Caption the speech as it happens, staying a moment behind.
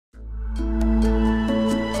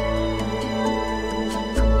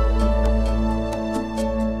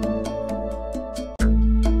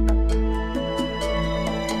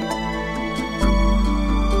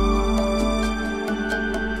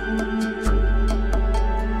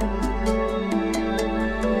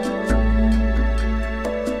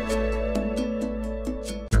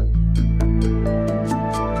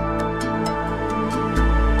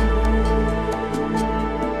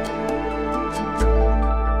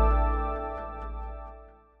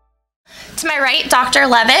To my right, Dr.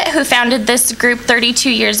 Levitt, who founded this group 32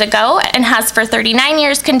 years ago and has for 39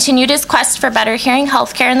 years continued his quest for better hearing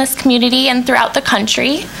healthcare in this community and throughout the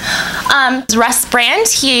country. Russ Brand,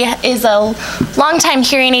 he is a longtime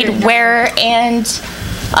hearing aid wearer and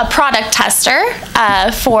a product tester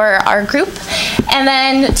for our group. And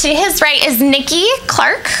then to his right is Nikki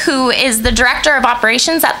Clark, who is the Director of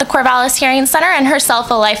Operations at the Corvallis Hearing Center and herself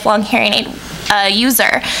a lifelong hearing aid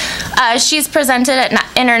user. She's presented at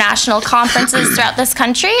international conferences throughout this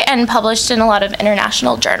country and published in a lot of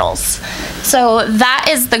international journals. So that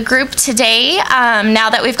is the group today. Now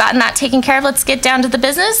that we've gotten that taken care of, let's get down to the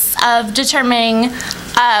business of determining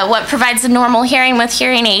what provides a normal hearing with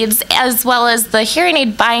hearing aids, as well as the hearing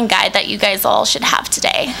aid buying guide that you guys all should have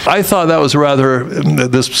today. I thought that was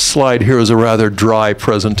this slide here is a rather dry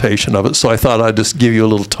presentation of it, so I thought I'd just give you a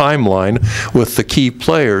little timeline with the key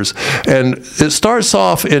players. And it starts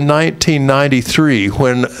off in 1993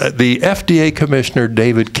 when the FDA Commissioner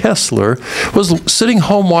David Kessler was sitting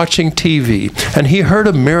home watching TV, and he heard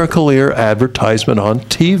a Miracle Ear advertisement on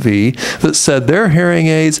TV that said their hearing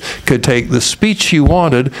aids could take the speech you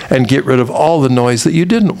wanted and get rid of all the noise that you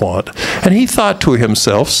didn't want. And he thought to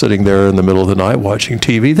himself, sitting there in the middle of the night watching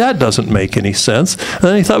TV, that doesn't make any sense. And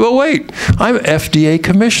then he thought, well, wait, I'm FDA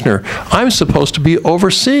Commissioner. I'm supposed to be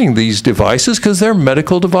overseeing these devices because they're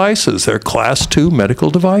medical devices. They're Class 2 medical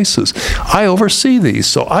devices. I oversee these,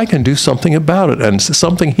 so I can do something about it. And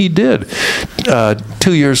something he did.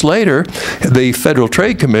 2 years later, the Federal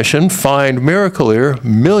Trade Commission fined Miracle Ear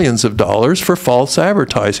millions of dollars for false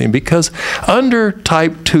advertising, because under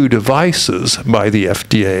Type 2 devices by the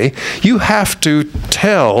FDA, you have to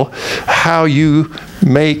tell how you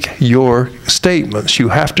make your statements. You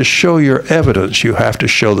have to show your evidence. You have to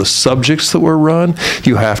show the subjects that were run.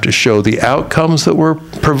 You have to show the outcomes that were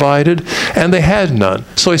provided, and they had none.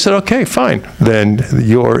 So he said, okay, fine. Then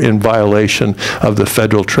you're in violation of the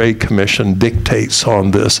Federal Trade Commission dictates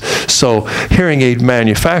on this. So hearing aid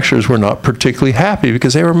manufacturers were not particularly happy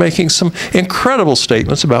because they were making some incredible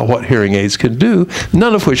statements about what hearing aids could do,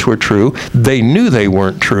 none of which were true. They knew they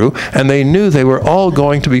weren't true, and they knew they were all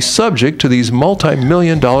going to be subject to these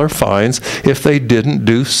multi-million-dollar fines if they didn't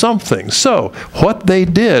do something. So what they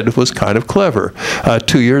did was kind of clever.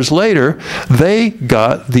 2 years later, they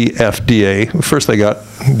got the FDA, first they got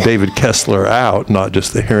David Kessler out, not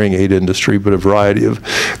just the hearing aid industry, but a variety of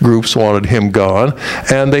groups wanted him gone,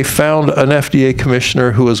 and they found an FDA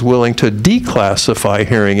commissioner who was willing to declassify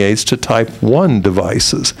hearing aids to Type 1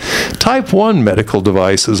 devices. Type 1 medical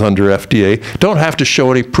devices under FDA don't have to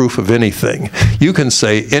show any proof of anything. You can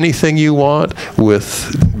say anything you want with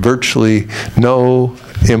virtually no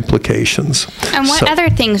implications. And what other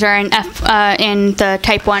things are in the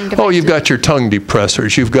Type 1 devices? Oh, you've got your tongue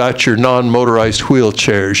depressors, you've got your non-motorized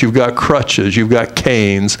wheelchairs, you've got crutches, you've got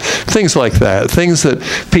canes, things like that. Things that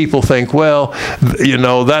people think, well, you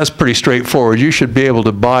know, that's pretty straightforward. You should be able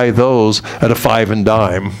to buy those at a 5 and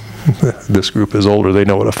dime. This group is older. They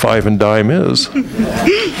know what a 5 and dime is.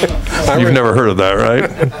 You've never heard of that, right?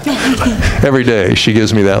 Every day she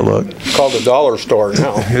gives me that look. It's called the dollar store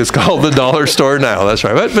now. It's called the dollar store now. That's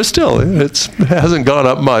right. But still, it hasn't gone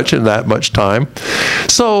up much in that much time.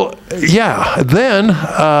 So, yeah, then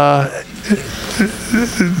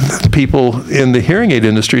people in the hearing aid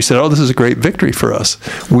industry said, oh, this is a great victory for us.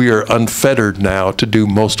 We are unfettered now to do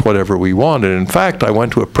most whatever we want. And in fact, I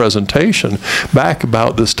went to a presentation back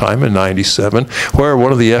about this time in '97 where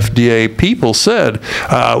one of the FDA people said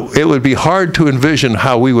it would be hard to envision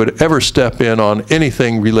how we would ever step in on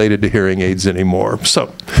anything related to hearing aids anymore.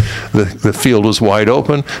 So the field was wide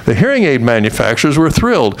open. The hearing aid manufacturers were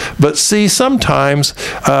thrilled. But see, sometimes,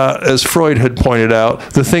 as Freud had pointed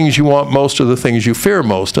out, the things you want most are the things you fear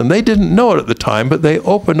most. And they didn't know it at the time, but they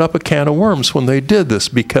opened up a can of worms when they did this,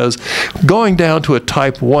 because going down to a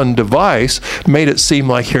Type 1 device made it seem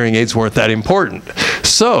like hearing aids weren't that important.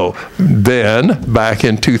 So then, back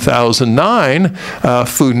in 2009,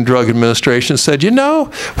 Food and Drug Administration said, you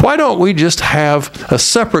know, why don't we just have a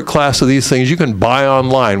separate class of these things you can buy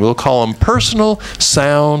online? We'll call them personal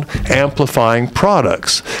sound amplifying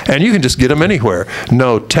products. And you can just get them anywhere.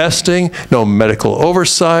 No testing, no medical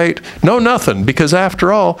oversight, no nothing, because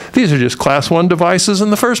after all, these are just Class 1 devices in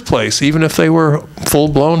the first place, even if they were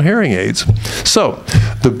full-blown hearing aids. So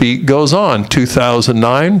the beat goes on.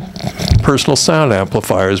 2009, personal sound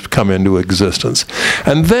amplifiers come into existence.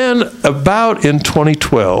 And then about in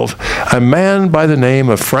 2012, a man by the name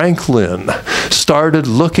of Frank Lynn started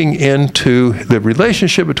looking into the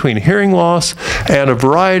relationship between hearing loss and a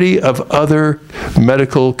variety of other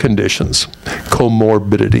medical conditions.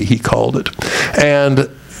 Comorbidity, he called it. And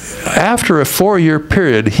after a 4-year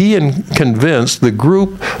period, he convinced the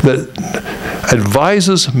group that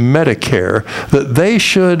advises Medicare that they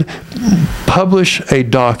should publish a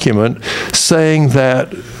document saying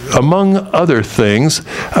that, among other things,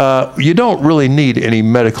 you don't really need any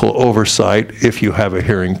medical oversight if you have a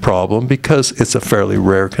hearing problem because it's a fairly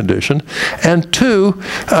rare condition. And 2,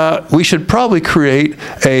 we should probably create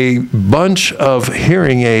a bunch of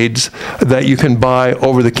hearing aids that you can buy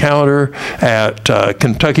over the counter at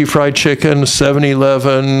Kentucky Fried Chicken,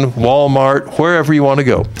 7-Eleven, Walmart, wherever you want to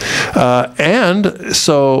go. And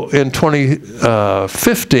so in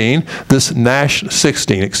 2015, this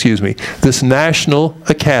National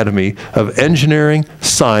Academy of Engineering,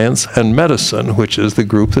 Science, and Medicine, which is the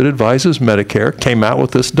group that advises Medicare, came out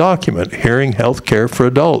with this document, Hearing Health Care for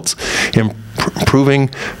Adults, improving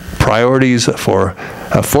priorities for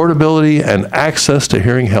affordability and access to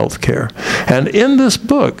hearing health care. And in this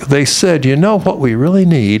book, they said, you know, what we really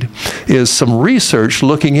need is some research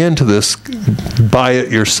looking into this buy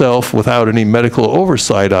it yourself without any medical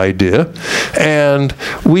oversight idea. And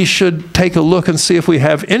we should take a look and see if we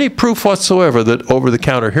have any proof whatsoever that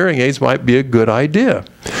over-the-counter hearing aids might be a good idea.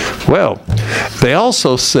 Well, they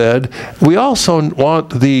also said, we also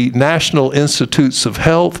want the National Institutes of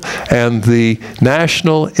Health and the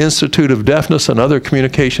National Institute of Deafness and Other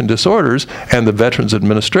Communication Disorders and the Veterans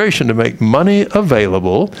Administration to make money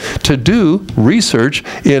available to do research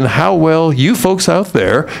in how well you folks out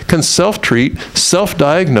there can self-treat,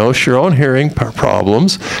 self-diagnose your own hearing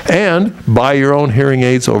problems and buy your own hearing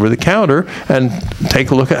aids over the counter and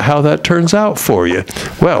take a look at how that turns out for you.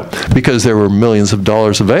 Well, because there were millions of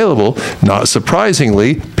dollars available, not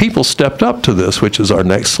surprisingly, people stepped up to this, which is our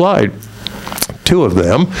next slide. 2 of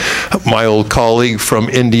them. My old colleague from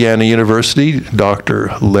Indiana University,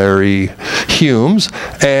 Dr. Larry Humes,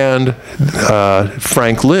 and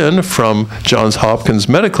Frank Lynn from Johns Hopkins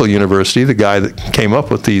Medical University, the guy that came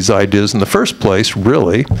up with these ideas in the first place,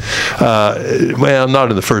 really. Well, not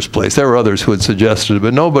in the first place. There were others who had suggested it,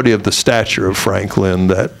 but nobody of the stature of Frank Lynn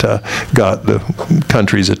that got the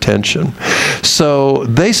country's attention. So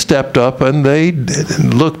they stepped up and they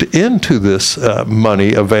looked into this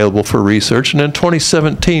money available for research, and in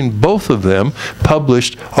 2017, both of them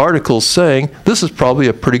published articles saying this is probably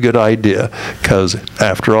a pretty good idea because,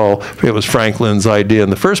 after all, it was Franklin's idea in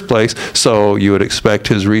the first place, so you would expect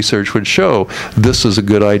his research would show this is a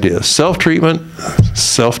good idea. Self-treatment,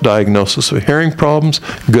 self-diagnosis of hearing problems,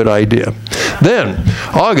 good idea. Then,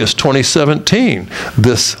 August 2017,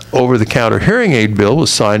 this over-the-counter hearing aid bill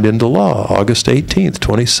was signed into law, August 18th,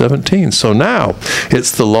 2017. So now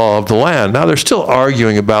it's the law of the land. Now they're still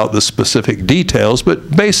arguing about the specific details,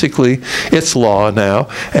 but basically it's law now,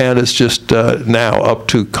 and it's just now up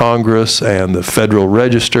to Congress and the Federal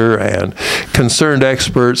Register and concerned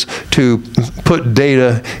experts to put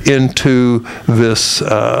data into this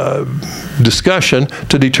discussion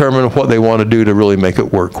to determine what they want to do to really make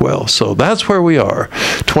it work well. So that's where we are.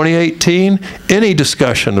 2018, any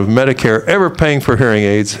discussion of Medicare ever paying for hearing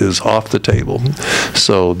aids is off the table.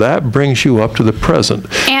 So that brings you up to the present.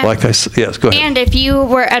 And, like I said, yes, go ahead. And if you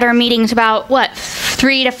were at our meetings about,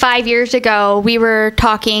 3 to 5 years ago, we were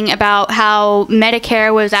talking about how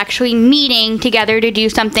Medicare was actually meeting together to do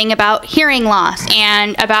something about hearing loss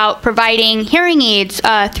and about providing hearing aids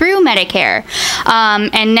through Medicare.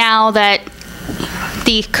 And now that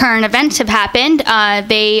the current events have happened,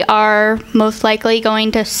 they are most likely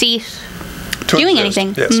going to cease doing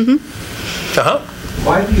anything. Yes.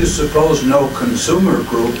 Why do you suppose no consumer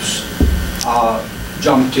groups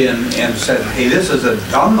jumped in and said, hey, this is a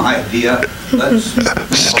dumb idea.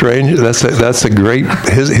 Strange. That's a great.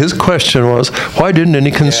 His question was, why didn't any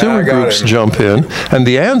consumer groups jump in? And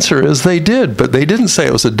the answer is they did, but they didn't say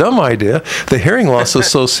it was a dumb idea. The Hearing Loss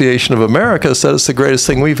Association of America said it's the greatest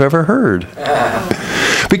thing we've ever heard.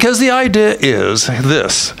 Because the idea is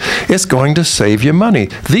this: it's going to save you money.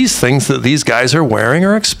 These things that these guys are wearing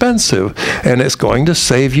are expensive, and it's going to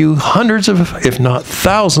save you hundreds of, if not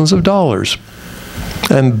thousands of dollars.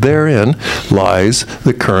 And therein lies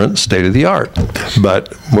the current state of the art.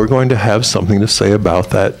 But we're going to have something to say about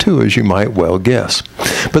that too, as you might well guess.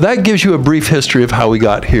 But that gives you a brief history of how we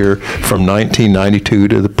got here from 1992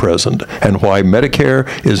 to the present, and why Medicare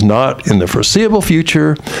is not in the foreseeable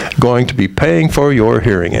future going to be paying for your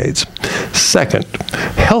hearing aids. Second,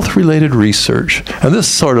 health-related research. And this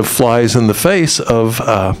sort of flies in the face of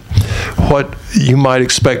what you might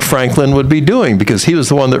expect Franklin would be doing, because he was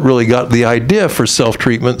the one that really got the idea for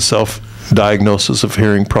self-treatment, self-diagnosis of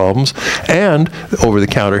hearing problems, and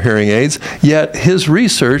over-the-counter hearing aids, yet his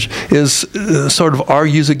research is sort of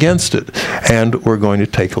argues against it. And we're going to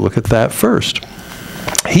take a look at that first.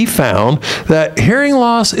 he found that hearing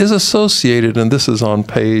loss is associated, and this is on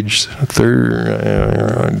page 3,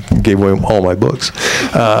 I gave away all my books.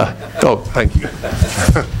 Oh, thank you.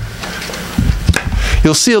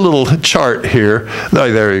 You'll see a little chart here.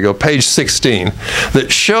 Oh, there you go, page 16,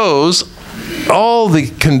 that shows all the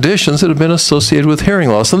conditions that have been associated with hearing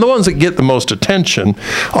loss. And the ones that get the most attention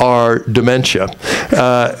are dementia.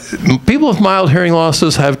 People with mild hearing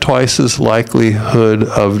losses have twice as likelihood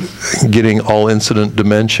of getting all-incident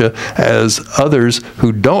dementia as others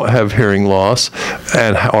who don't have hearing loss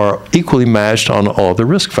and are equally matched on all the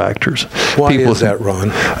risk factors. Why is that, Ron?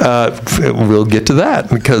 We'll get to that,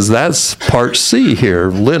 because that's part C here.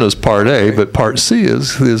 Lynn is part A, but part C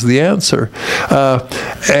is the answer.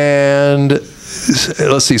 And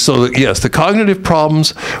let's see, so yes, the cognitive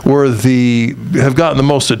problems have gotten the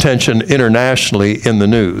most attention internationally in the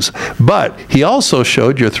news. But he also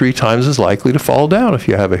showed you're 3 times as likely to fall down if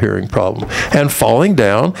you have a hearing problem. And falling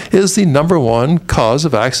down is the #1 cause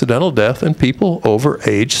of accidental death in people over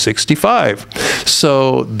age 65.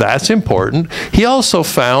 So that's important. He also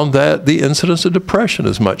found that the incidence of depression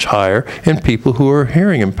is much higher in people who are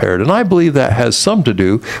hearing impaired. And I believe that has some to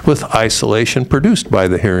do with isolation produced by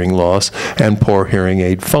the hearing loss and poor hearing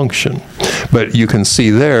aid function. But you can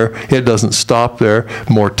see there, it doesn't stop there.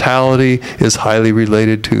 Mortality is highly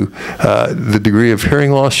related to the degree of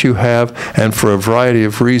hearing loss you have, and for a variety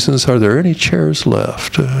of reasons. Are there any chairs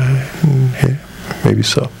left? Maybe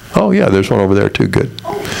so. Oh yeah, there's one over there too. Good.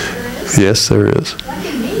 Yes, there is.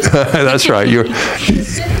 That's right.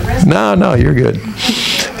 No, you're good.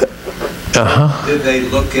 Did they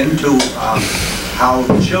look into how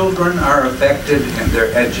children are affected in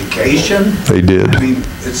their education? They did. I mean,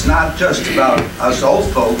 it's not just about us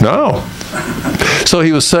old folks. No. So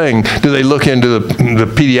he was saying, do they look into the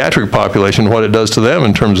pediatric population, what it does to them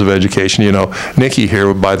in terms of education? You know, Nikki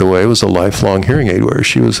here, by the way, was a lifelong hearing aid wearer.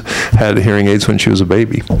 She had hearing aids when she was a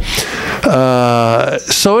baby.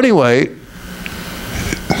 So anyway,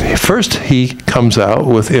 first he comes out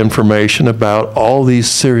with information about all these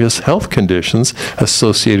serious health conditions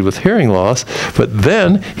associated with hearing loss, but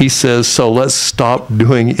then he says, so let's stop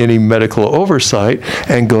doing any medical oversight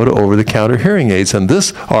and go to over-the-counter hearing aids. And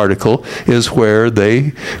this article is where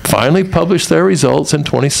they finally published their results in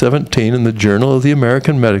 2017 in the Journal of the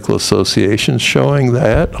American Medical Association, showing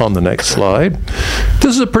that, on the next slide,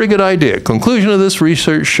 this is a pretty good idea. Conclusion of this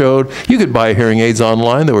research showed you could buy hearing aids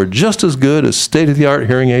online that were just as good as state-of-the-art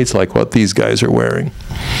hearing aids like what these guys are wearing.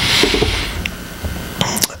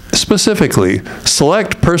 Specifically,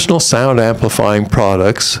 select personal sound amplifying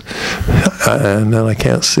products, and then I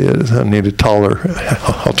can't see it, I need a taller,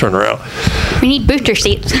 I'll turn around. We need booster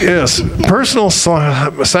seats. Yes, personal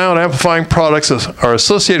sound amplifying products are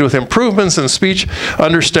associated with improvements in speech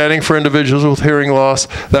understanding for individuals with hearing loss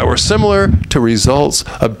that were similar to results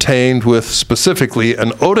obtained with specifically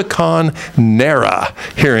an Oticon Nera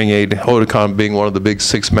hearing aid, Oticon being one of the big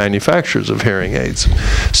 6 manufacturers of hearing aids.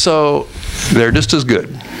 So they're just as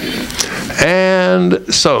good.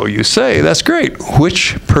 And so you say, that's great.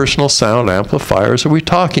 Which personal sound amplifiers are we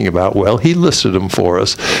talking about? Well, he listed them for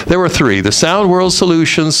us. There were 3. The Sound World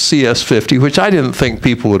Solutions CS50, which I didn't think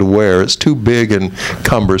people would wear. It's too big and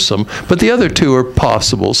cumbersome. But the other 2 are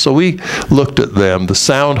possible. So we looked at them, the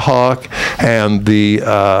Sound Hawk and the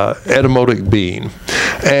Etymotic Bean.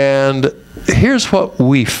 And here's what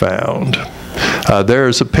we found.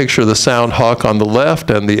 There's a picture of the Sound Hawk on the left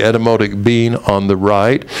and the Etymotic Bean on the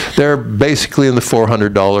right. They're basically in the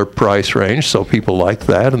 $400 price range, so people like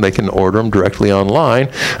that, and they can order them directly online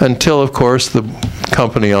until, of course, the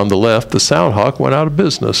company on the left, the Sound Hawk, went out of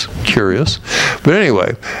business. Curious. But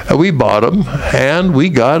anyway, we bought them, and we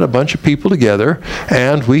got a bunch of people together,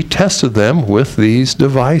 and we tested them with these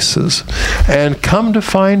devices. And come to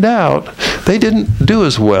find out, they didn't do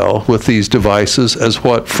as well with these devices as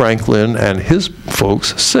what Franklin and his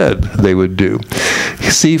folks said they would do.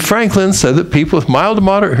 See, Franklin said that people with mild to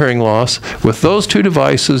moderate hearing loss with those 2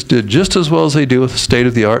 devices did just as well as they do with a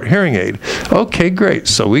state-of-the-art hearing aid. Okay, great.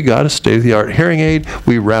 So we got a state-of-the-art hearing aid.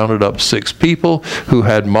 We rounded up 6 people who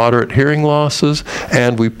had moderate hearing losses,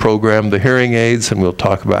 and we programmed the hearing aids, and we'll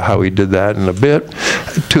talk about how we did that in a bit,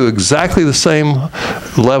 to exactly the same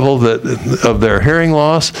level of their hearing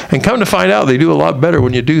loss. And come to find out, they do a lot better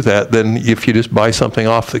when you do that than if you just buy something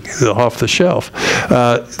off the shelf.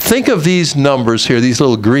 Think of these numbers here, these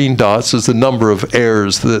little green dots, as the number of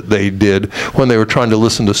errors that they did when they were trying to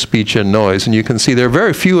listen to speech and noise. And you can see there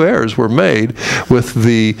very few errors were made with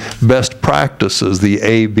the best practices, the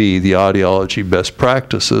AB, the audiology best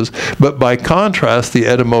practices. But by contrast, the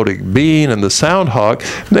Etymotic Bean and the Sound Hawk,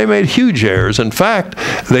 they made huge errors. In fact,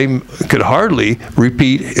 they could hardly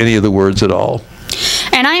repeat any of the words at all.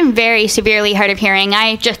 And I'm very severely hard of hearing.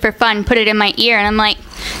 I just for fun put it in my ear, and I'm like,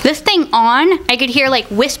 this thing on, I could hear like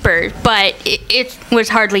whispers, but it was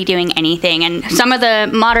hardly doing anything. And some of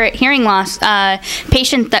the moderate hearing loss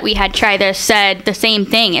patients that we had try this said the same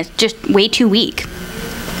thing. It's just way too weak.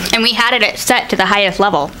 And we had it set to the highest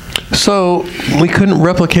level. So we couldn't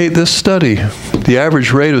replicate this study. The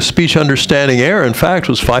average rate of speech understanding error, in fact,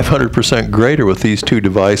 was 500% greater with these two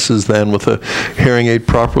devices than with a hearing aid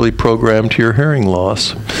properly programmed to your hearing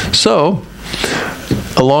loss. So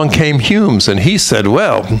along came Humes, and he said,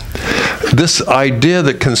 well, this idea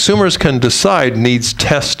that consumers can decide needs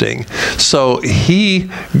testing. So he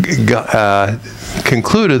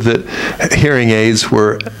concluded that hearing aids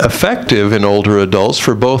were effective in older adults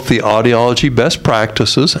for both the audiology best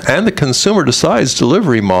practices and the consumer decides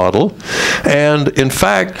delivery model. And in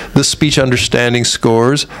fact, the speech understanding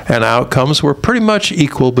scores and outcomes were pretty much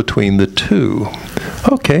equal between the two.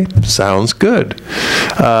 Okay, sounds good.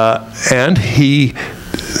 And he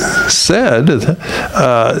said,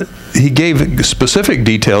 he gave specific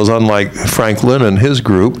details, unlike Frank Lynn and his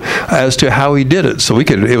group, as to how he did it. So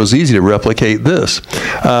it was easy to replicate this.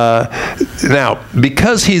 Now,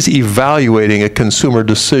 because he's evaluating a consumer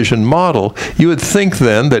decision model, you would think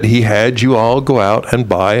then that he had you all go out and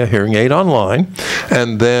buy a hearing aid online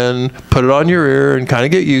and then put it on your ear and kind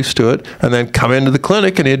of get used to it and then come into the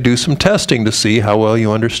clinic and he'd do some testing to see how well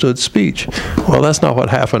you understood speech. Well, that's not what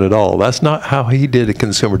happened at all. That's not how he did a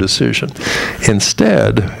consumer decision.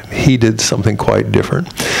 Instead, he did something quite different.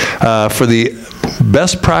 For the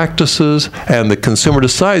best practices and the consumer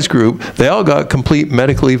decides group, they all got complete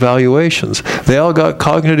medical evaluations. They all got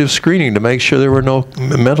cognitive screening to make sure there were no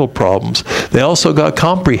mental problems. They also got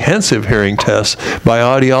comprehensive hearing tests by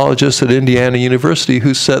audiologists at Indiana University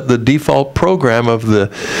who set the default program of the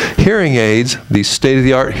hearing aids, these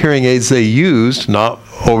state-of-the-art hearing aids they used, not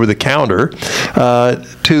over the counter,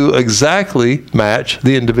 to exactly match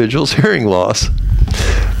the individual's hearing loss.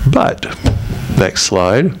 But, next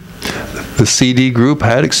slide, the CD group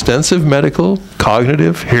had extensive medical,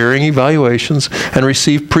 cognitive, hearing evaluations and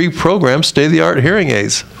received pre-programmed state-of-the-art hearing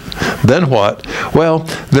aids. Then what? Well,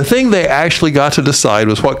 the thing they actually got to decide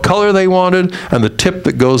was what color they wanted and the tip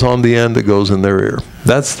that goes on the end that goes in their ear.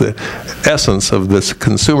 That's the essence of this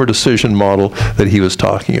consumer decision model that he was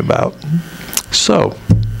talking about. So,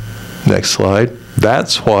 next slide.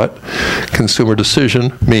 That's what consumer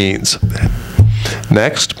decision means.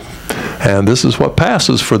 Next, and this is what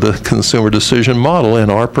passes for the consumer decision model in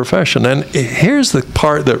our profession. And here's the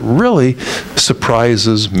part that really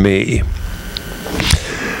surprises me.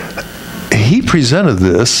 He presented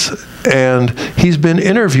this, and he's been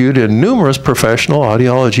interviewed in numerous professional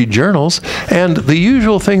audiology journals, and the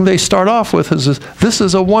usual thing they start off with is, this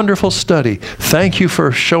is a wonderful study. Thank you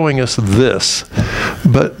for showing us this.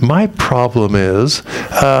 But my problem is,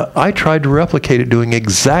 I tried to replicate it doing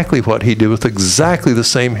exactly what he did with exactly the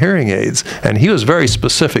same hearing aids, and he was very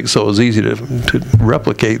specific, so it was easy to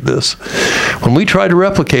replicate this. When we tried to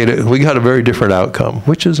replicate it, we got a very different outcome,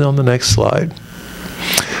 which is on the next slide.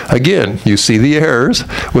 Again, you see the errors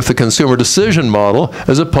with the consumer decision model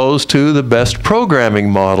as opposed to the best programming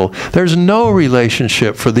model. There's no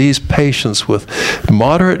relationship for these patients with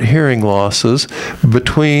moderate hearing losses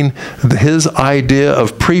between his idea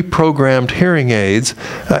of pre-programmed hearing aids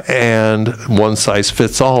and one size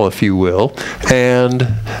fits all, if you will, and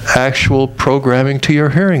actual programming to your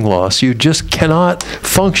hearing loss. You just cannot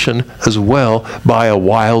function as well by a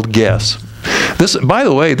wild guess. This, by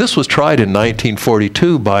the way, this was tried in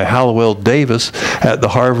 1942 by Hallowell Davis at the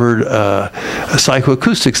Harvard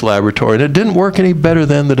Psychoacoustics Laboratory, and it didn't work any better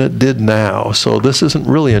then than it did now. So this isn't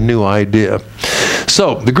really a new idea.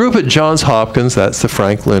 So the group at Johns Hopkins, that's the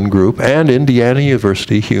Frank Lynn group, and Indiana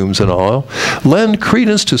University, Humes and all, lend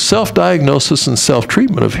credence to self-diagnosis and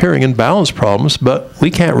self-treatment of hearing and balance problems, but we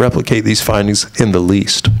can't replicate these findings in the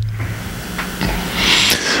least.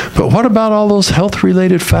 But what about all those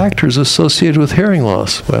health-related factors associated with hearing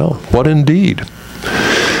loss? Well, what indeed?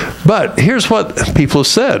 But here's what people have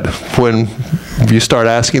said when you start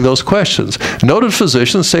asking those questions. Noted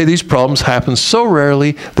physicians say these problems happen so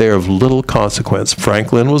rarely they are of little consequence.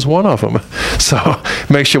 Frank Lynn was one of them. So it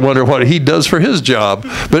makes you wonder what he does for his job.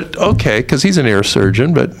 But okay, because he's an ear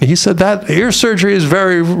surgeon, but he said that ear surgery is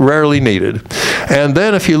very rarely needed. And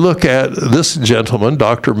then if you look at this gentleman,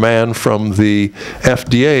 Dr. Mann from the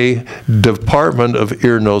FDA Department of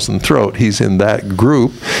Ear, Nose, and Throat, he's in that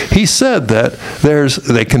group, he said that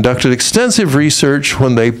they conducted extensive research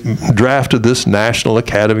when they drafted this National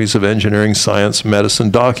Academies of Engineering, Science, Medicine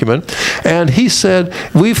document. And he said,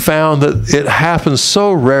 we found that it happens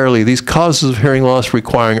so rarely. These causes of hearing loss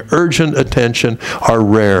requiring urgent attention are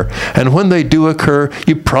rare. And when they do occur,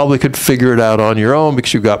 you probably could figure it out on your own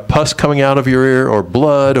because you've got pus coming out of your ear or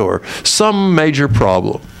blood or some major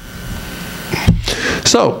problem.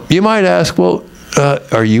 So you might ask, well,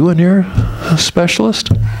 are you an ear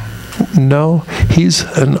specialist? No, he's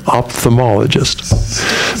an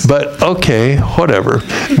ophthalmologist. But okay, whatever.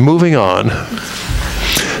 Moving on.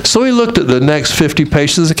 So we looked at the next 50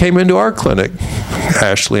 patients that came into our clinic,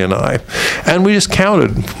 Ashley and I, and we just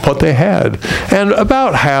counted what they had. And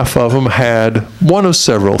about half of them had one of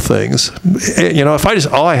several things. You know,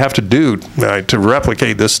 if all I have to do to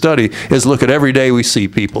replicate this study is look at every day we see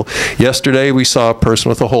people. Yesterday we saw a person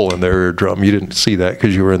with a hole in their eardrum. You didn't see that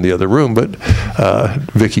because you were in the other room, but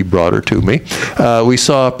Vicki brought her to me. We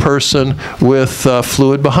saw a person with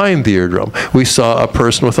fluid behind the eardrum. We saw a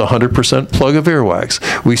person with 100% plug of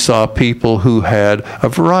earwax. We saw people who had a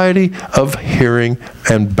variety of hearing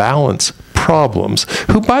and balance problems,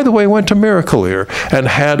 who, by the way, went to Miracle Ear and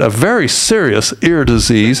had a very serious ear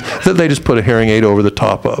disease that they just put a hearing aid over the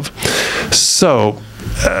top of. So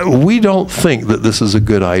we don't think that this is a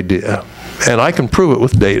good idea, and I can prove it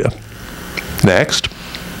with data. Next.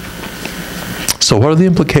 So what are the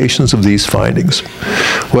implications of these findings?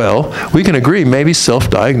 Well, we can agree maybe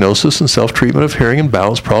self-diagnosis and self-treatment of hearing and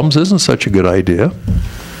balance problems isn't such a good idea.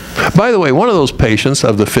 By the way, one of those patients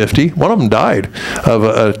of the 50, one of them died of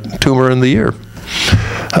a tumor in the ear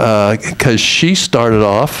because she started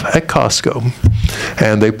off at Costco,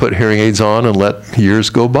 and they put hearing aids on and let years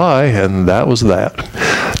go by, and that was that.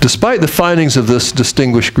 Despite the findings of this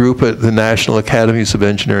distinguished group at the National Academies of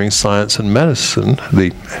Engineering, Science, and Medicine,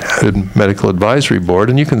 the Medical Advisory Board,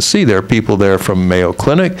 and you can see there are people there from Mayo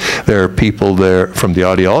Clinic, there are people there from the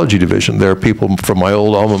Audiology Division, there are people from my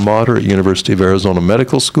old alma mater at University of Arizona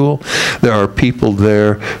Medical School, there are people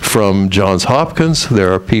there from Johns Hopkins,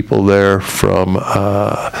 there are people there from,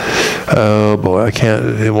 oh boy,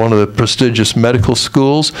 one of the prestigious medical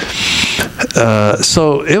schools.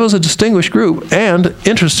 So it was a distinguished group, and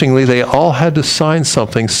interestingly, they all had to sign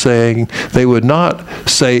something saying they would not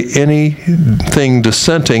say anything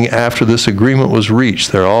dissenting after this agreement was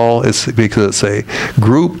reached. It's because it's a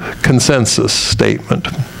group consensus statement.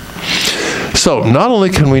 So not only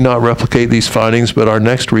can we not replicate these findings, but our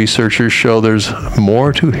next researchers show there's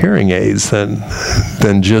more to hearing aids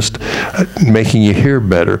than just making you hear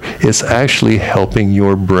better. It's actually helping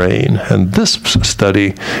your brain. And this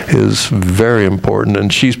study is very important,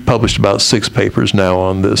 and she's published about 6 papers now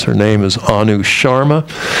on this. Her name is Anu Sharma,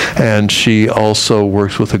 and she also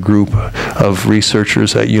works with a group of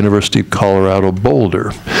researchers at University of Colorado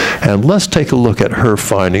Boulder. And let's take a look at her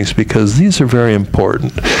findings because these are very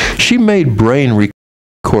important. She made brain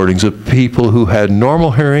recordings of people who had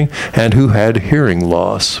normal hearing and who had hearing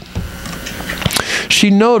loss. She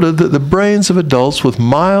noted that the brains of adults with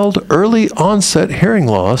mild, early onset hearing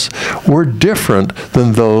loss were different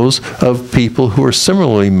than those of people who were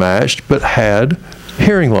similarly matched but had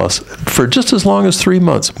hearing loss for just as long as 3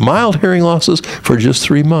 months. Mild hearing losses for just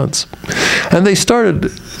 3 months. And they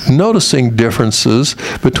started noticing differences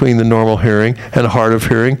between the normal hearing and hard of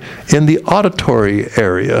hearing in the auditory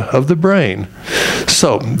area of the brain.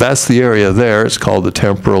 So that's the area there. It's called the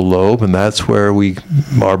temporal lobe, and that's where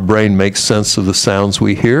our brain makes sense of the sounds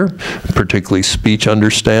we hear, particularly speech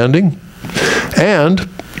understanding. And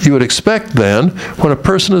you would expect then, when a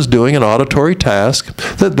person is doing an auditory task,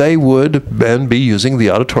 that they would then be using the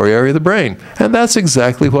auditory area of the brain. And that's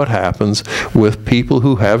exactly what happens with people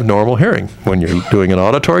who have normal hearing. When you're doing an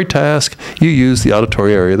auditory task, you use the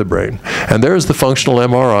auditory area of the brain. And there's the functional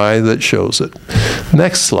MRI that shows it.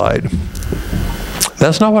 Next slide.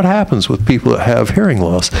 That's not what happens with people that have hearing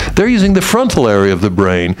loss. They're using the frontal area of the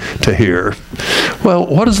brain to hear. Well,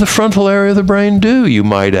 what does the frontal area of the brain do, you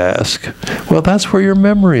might ask? Well, that's where your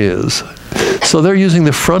memory is. So they're using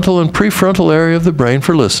the frontal and prefrontal area of the brain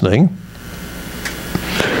for listening.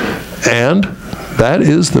 And that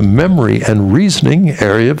is the memory and reasoning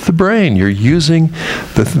area of the brain. You're using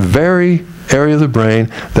the very area of the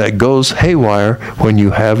brain that goes haywire when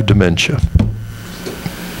you have dementia.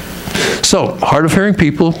 So, hard of hearing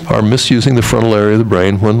people are misusing the frontal area of the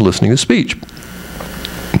brain when listening to speech.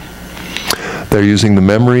 They're using the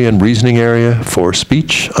memory and reasoning area for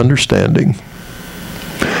speech understanding.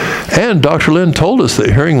 And Dr. Lynn told us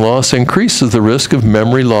that hearing loss increases the risk of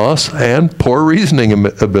memory loss and poor reasoning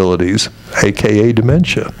abilities, aka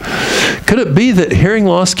dementia. Could it be that hearing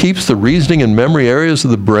loss keeps the reasoning and memory areas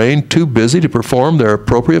of the brain too busy to perform their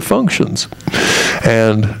appropriate functions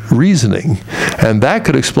and reasoning? And that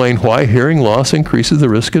could explain why hearing loss increases the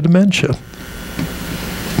risk of dementia.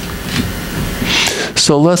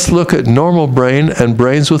 So let's look at normal brain and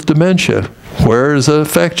brains with dementia. Where does it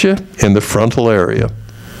affect you? In the frontal area.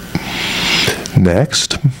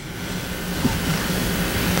 Next.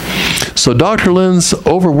 So Dr. Lynn's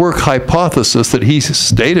overwork hypothesis that he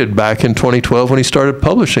stated back in 2012 when he started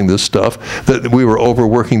publishing this stuff, that we were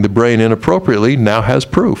overworking the brain inappropriately, now has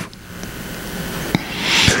proof.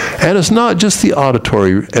 And it's not just the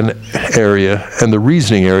auditory area and the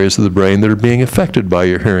reasoning areas of the brain that are being affected by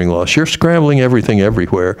your hearing loss. You're scrambling everything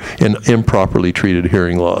everywhere in improperly treated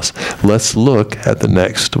hearing loss. Let's look at the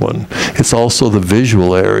next one. It's also the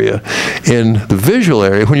visual area. In the visual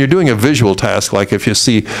area, when you're doing a visual task, like if you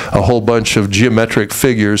see a whole bunch of geometric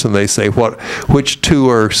figures and they say which two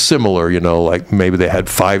are similar, you know, like maybe they had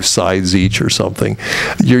 5 sides each or something,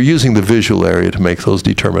 you're using the visual area to make those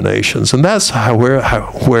determinations. And that's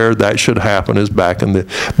where that should happen, is back in the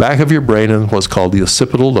back of your brain in what's called the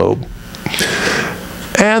occipital lobe.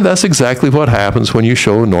 And that's exactly what happens when you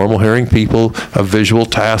show normal hearing people a visual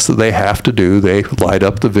task that they have to do. They light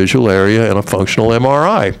up the visual area in a functional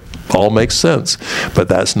MRI. All makes sense. But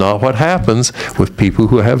that's not what happens with people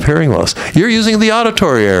who have hearing loss. You're using the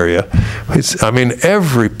auditory area. I mean,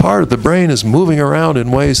 every part of the brain is moving around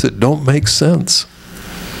in ways that don't make sense.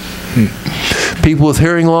 People with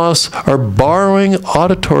hearing loss are borrowing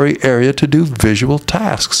auditory area to do visual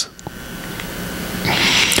tasks.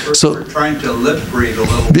 So we're trying to lip read a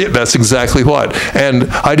little bit. Yeah, that's exactly what. And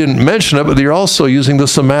I didn't mention it, but you're also using the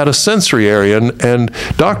somatosensory area. And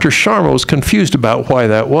Dr. Sharma was confused about why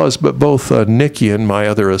that was, but both Nikki and my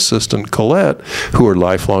other assistant, Colette, who are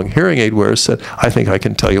lifelong hearing aid wearers, said, I think I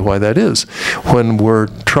can tell you why that is. When we're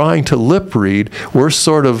trying to lip read, we're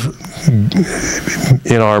sort of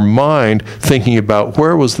in our mind thinking about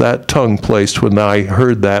where was that tongue placed when I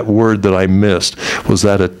heard that word that I missed. Was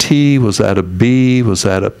that a T? Was that a B? Was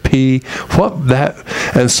that a P? What that?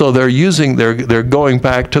 And so they're going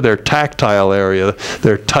back to their tactile area,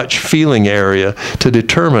 their touch feeling area, to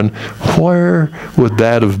determine where would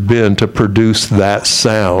that have been to produce that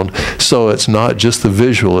sound. So it's not just the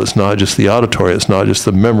visual, it's not just the auditory, it's not just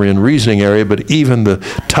the memory and reasoning area, but even the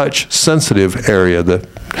touch sensitive area, the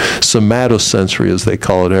somatosensory, as they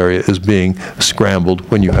call it, area is being scrambled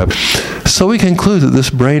when you have. So we conclude that this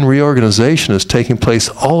brain reorganization is taking place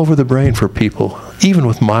all over the brain for people, even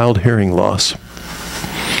with mild hearing loss.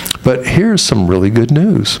 But here's some really good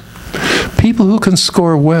news. People who can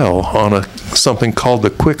score well on something called the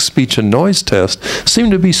quick speech and noise test seem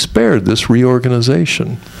to be spared this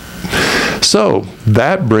reorganization. So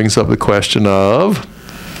that brings up the question of,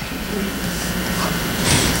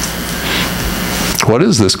 what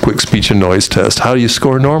is this quick speech and noise test? How do you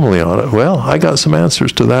score normally on it? Well, I got some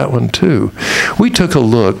answers to that one too. We took a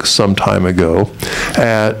look some time ago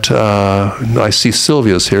at, I see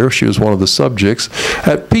Sylvia's here, she was one of the subjects,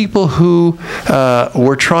 at people who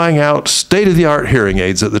were trying out state-of-the-art hearing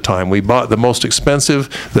aids at the time. We bought the most expensive,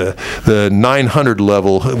 the 900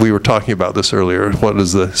 level. We were talking about this earlier. What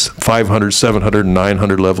does the 500, 700, and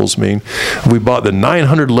 900 levels mean? We bought the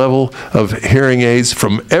 900 level of hearing aids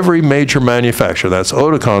from every major manufacturer. That's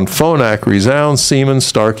Oticon, Phonak, Resound, Siemens,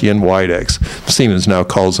 Starkey, and Widex. Siemens now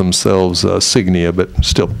calls themselves Signia, but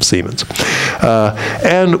still Siemens.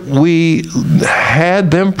 And we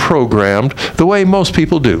had them programmed the way most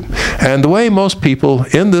people do. And the way most people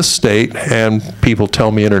in this state, and people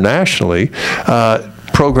tell me internationally,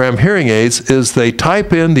 program hearing aids is they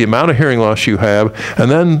type in the amount of hearing loss you have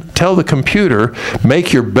and then tell the computer,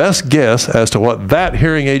 make your best guess as to what that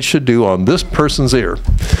hearing aid should do on this person's ear.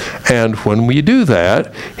 And when we do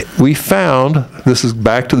that, we found, this is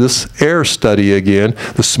back to this air study again,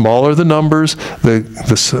 the smaller the numbers,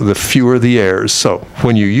 the fewer the errors. So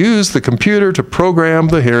when you use the computer to program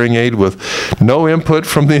the hearing aid with no input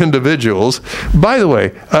from the individuals, by the way,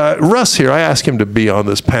 Russ here, I asked him to be on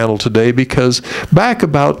this panel today because back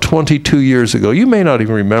about 22 years ago, you may not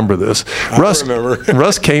even remember this,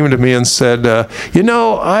 Russ came to me and said, you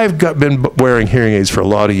know, I've been wearing hearing aids for a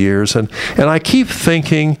lot of years, and I keep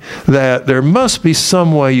thinking that there must be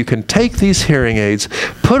some way you can take these hearing aids,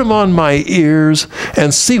 put them on my ears,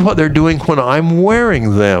 and see what they're doing when I'm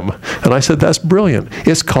wearing them. And I said, that's brilliant.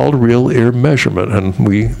 It's called real ear measurement, and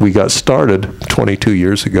we got started 22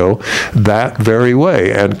 years ago that very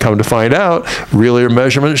way. And come to find out, real ear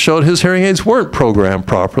measurement showed his hearing aids weren't programmed programmed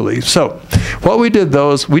properly. So what we did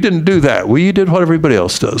though is we didn't do that. We did what everybody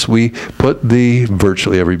else does. We put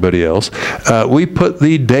virtually everybody else, we put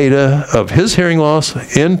the data of his hearing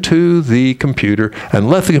loss into the computer and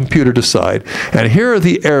let the computer decide. And here are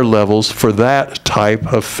the air levels for that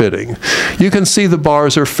type of fitting. You can see the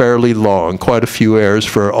bars are fairly long, quite a few airs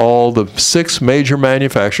for all the 6 major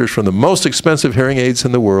manufacturers from the most expensive hearing aids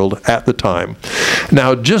in the world at the time.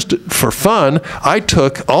 Now, just for fun, I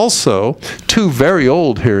took also 2 very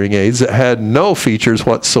old hearing aids that had no features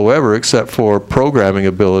whatsoever except for programming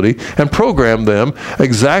ability and programmed them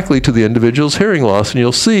exactly to the individual's hearing loss. And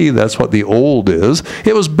you'll see that's what the old is.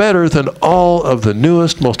 It was better than all of the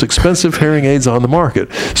newest, most expensive hearing aids on the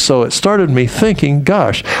market. So it started me thinking,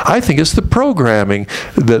 gosh, I think it's the programming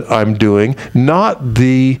that I'm doing, not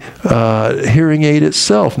the hearing aid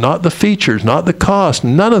itself, not the features, not the cost,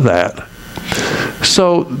 none of that.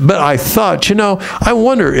 So, but I thought, you know, I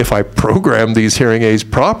wonder if I program these hearing aids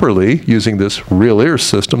properly using this real ear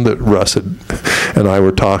system that Russ and I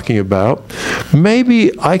were talking about,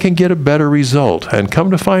 maybe I can get a better result. And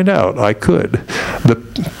come to find out, I could. The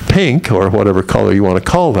pink, or whatever color you want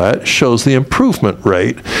to call that, shows the improvement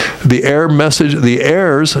rate. The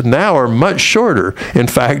airs now are much shorter. In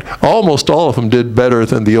fact, almost all of them did better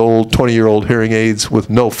than the old 20-year-old hearing aids with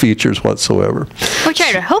no features whatsoever. Which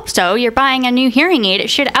I'd hope so. You're buying a new hearing aid. It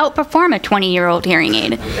should outperform a 20-year-old hearing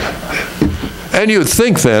aid. And you would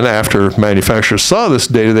think then, after manufacturers saw this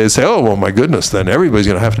data, they'd say, oh, well, my goodness, then everybody's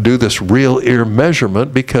going to have to do this real ear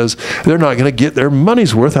measurement because they're not going to get their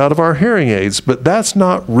money's worth out of our hearing aids. But that's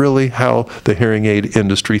not really how the hearing aid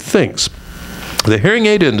industry thinks. The hearing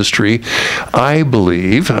aid industry, I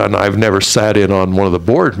believe, and I've never sat in on one of the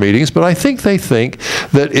board meetings, but I think they think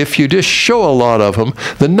that if you just show a lot of them,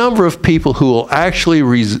 the number of people who will actually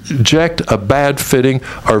reject a bad fitting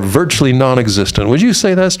are virtually non-existent. Would you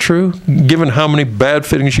say that's true, given how many bad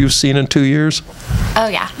fittings you've seen in 2 years? Oh,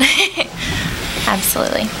 yeah.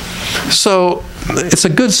 Absolutely. So it's a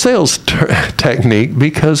good sales technique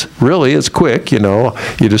because really it's quick, you know.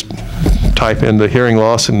 You just type in the hearing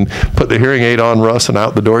loss and put the hearing aid on Russ and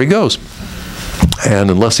out the door he goes. And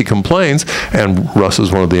unless he complains, and Russ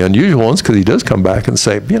is one of the unusual ones because he does come back and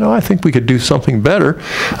say, you know, I think we could do something better,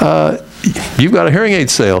 you've got a hearing aid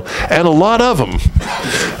sale. And a lot of them.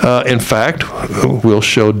 In fact, we'll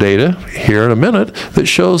show data here in a minute that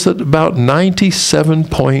shows that about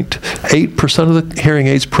 97.8% of the hearing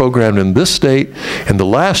aids programmed in this state in the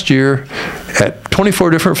last year at 24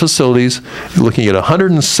 different facilities, looking at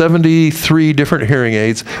 173 different hearing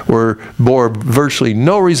aids, bore virtually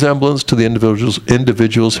no resemblance to the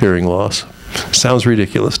individual's hearing loss. Sounds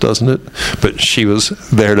ridiculous, doesn't it? But she was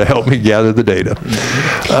there to help me gather the data.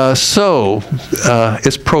 So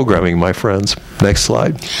it's programming, my friends. Next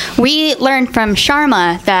slide. We learned from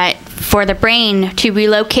Sharma that for the brain to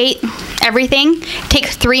relocate everything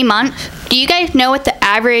takes 3 months. Do you guys know what the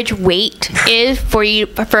average wait is for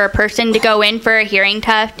a person to go in for a hearing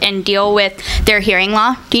test and deal with their hearing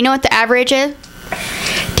loss? Do you know what the average is?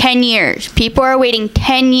 10 years. People are waiting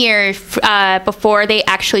 10 years before they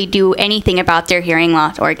actually do anything about their hearing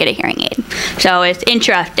loss or get a hearing aid. So it's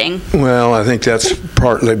interesting. Well, I think that's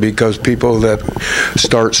partly because people that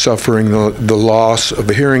start suffering the loss of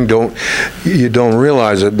hearing you don't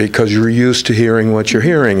realize it because you're used to hearing what you're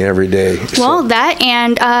hearing every day. Well, that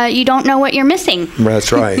and you don't know what you're missing.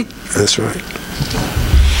 That's right. That's right.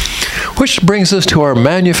 Which brings us to our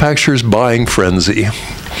manufacturer's buying frenzy.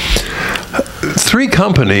 3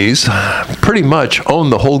 companies pretty much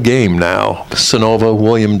own the whole game now. Sonova,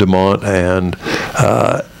 William DeMont, and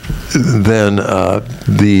then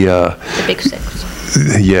the Big 6.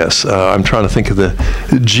 Yes, I'm trying to think of the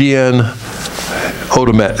GN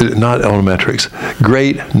not Odometrics,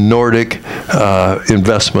 Great Nordic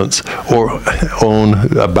Investments, or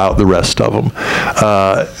own about the rest of them.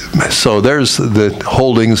 So there's the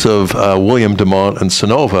holdings of William DeMont and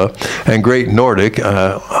Sonova, and Great Nordic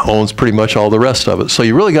owns pretty much all the rest of it. So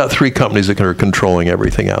you really got 3 companies that are controlling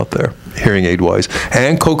everything out there, hearing aid-wise,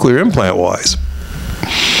 and cochlear implant-wise.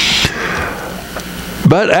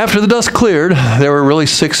 But after the dust cleared, there were really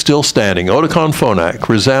 6 still standing: Oticon Phonak,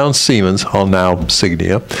 Resound Siemens, now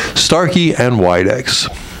Signia, Starkey, and Widex.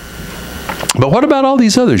 But what about all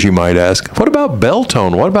these others, you might ask? What about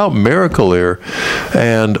Beltone? What about Miracle Ear?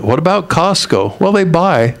 And what about Costco? Well, they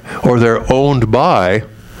buy, or they're owned by,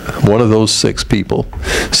 one of those 6 people.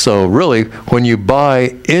 So really, when you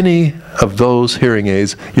buy any of those hearing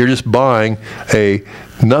aids, you're just buying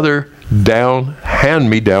another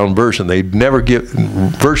hand-me-down version. They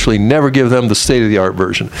virtually never give them the state-of-the-art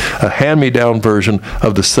version. A hand-me-down version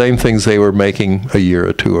of the same things they were making a year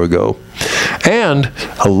or two ago. And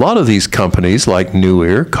a lot of these companies, like New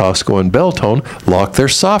Ear, Costco, and Beltone, lock their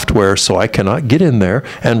software, so I cannot get in there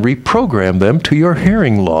and reprogram them to your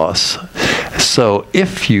hearing loss. So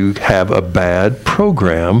if you have a bad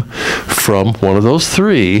program from one of those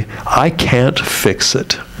three, I can't fix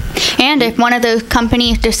it. And if one of those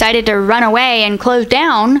companies decided to run away and close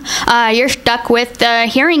down, you're stuck with a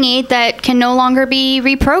hearing aid that can no longer be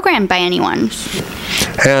reprogrammed by anyone.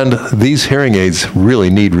 And these hearing aids really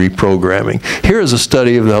need reprogramming. Here is a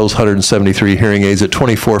study of those 173 hearing aids at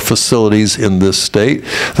 24 facilities in this state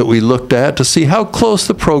that we looked at to see how close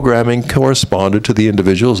the programming corresponded to the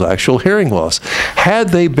individual's actual hearing loss. Had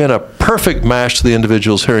they been a perfect match to the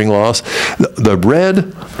individual's hearing loss, the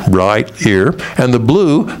red right ear and the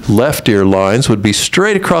blue left ear lines would be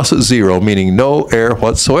straight across at 0, meaning no air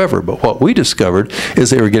whatsoever. But what we discovered is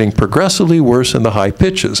they were getting progressively worse in the high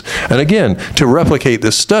pitches. And again, to replicate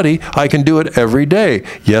this study, I can do it every day.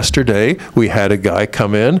 Yesterday, we had a guy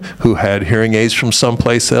come in who had hearing aids from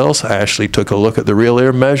someplace else. Ashley took a look at the real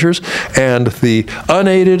ear measures, and the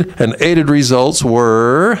unaided and aided results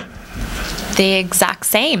were the exact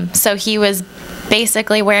same. So he was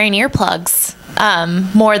basically wearing earplugs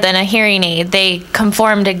more than a hearing aid. They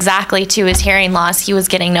conformed exactly to his hearing loss. He was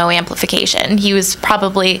getting no amplification. He was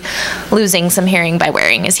probably losing some hearing by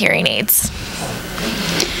wearing his hearing aids.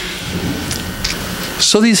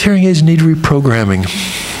 So these hearing aids need reprogramming.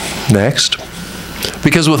 Next.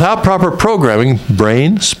 Because without proper programming,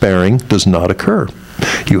 brain sparing does not occur.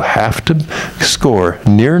 You have to score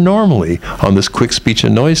near normally on this quick speech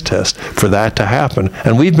and noise test for that to happen.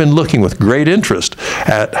 And we've been looking with great interest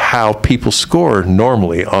at how people score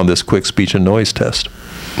normally on this quick speech and noise test.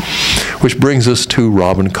 Which brings us to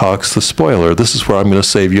Robin Cox, the spoiler. This is where I'm going to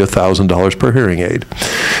save you $1,000 per hearing aid.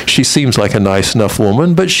 She seems like a nice enough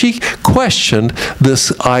woman, but she questioned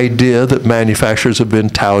this idea that manufacturers have been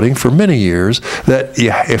touting for many years, that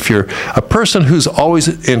if you're a person who's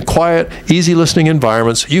always in quiet, easy listening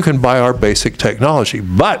environments, you can buy our basic technology.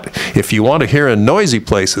 But if you want to hear in noisy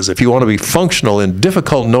places, if you want to be functional in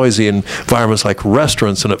difficult, noisy environments like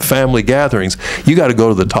restaurants and at family gatherings, you got to go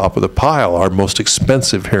to the top of the pile, our most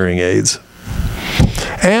expensive hearing aids.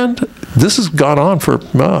 And this has gone on for,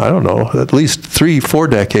 I don't know, at least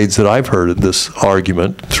 3-4 decades that I've heard of this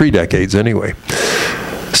argument, 3 decades anyway.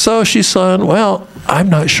 So she said, well, I'm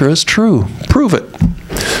not sure it's true. Prove it.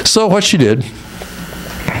 So what she did,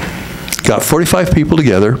 got 45 people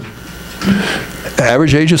together,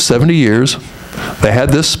 average age of 70 years. They had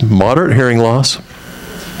this moderate hearing loss.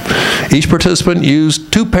 Each participant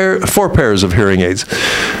used 4 pairs of hearing aids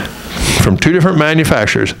from 2 different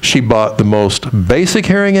manufacturers. She bought the most basic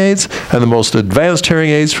hearing aids and the most advanced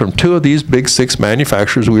hearing aids from 2 of these big 6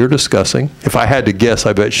 manufacturers we were discussing. If I had to guess,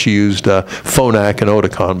 I bet she used Phonak and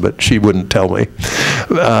Oticon, but she wouldn't tell me.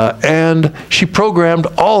 And she programmed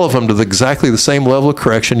all of them to exactly the same level of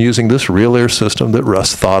correction using this real ear system that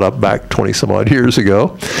Russ thought up back 20 some odd years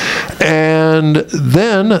ago. And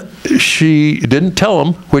then she didn't tell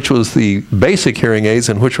them which was the basic hearing aids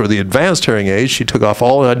and which were the advanced hearing aids. She took off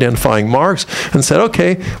all the identifying marks and said,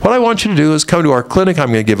 okay, what I want you to do is come to our clinic. I'm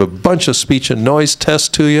going to give a bunch of speech and noise tests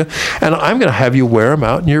to you, and I'm going to have you wear them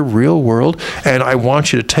out in your real world, and I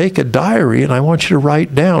want you to take a diary and I want you to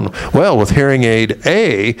write down, well, with hearing aid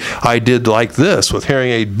A, I did like this. With hearing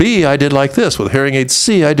aid B, I did like this. With hearing aid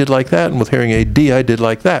C, I did like that. And with hearing aid D, I did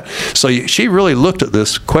like that. So she really looked at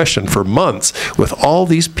this question for months with all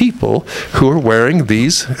these people who are wearing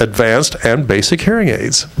these advanced and basic hearing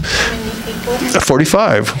aids.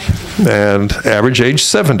 45 and average age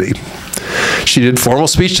 70. She did formal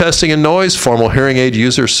speech testing and noise, formal hearing aid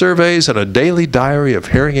user surveys, and a daily diary of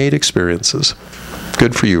hearing aid experiences.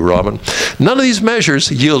 Good for you, Robin. None of these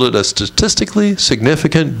measures yielded a statistically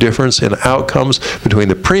significant difference in outcomes between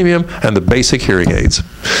the premium and the basic hearing aids.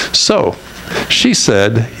 So she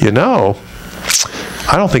said, you know,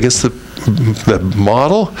 I don't think it's the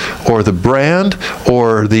model or the brand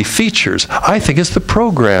or the features. I think it's the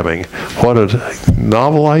programming. What a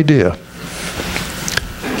novel idea.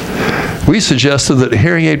 We suggested that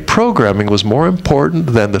hearing aid programming was more important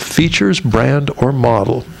than the features, brand, or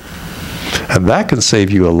model. And that can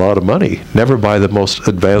save you a lot of money. Never buy the most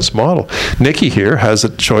advanced model. Nikki here has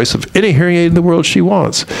a choice of any hearing aid in the world she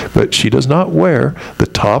wants, but she does not wear the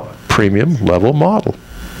top premium level model.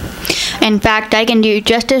 In fact, I can do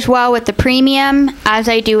just as well with the premium as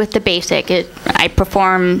I do with the basic. I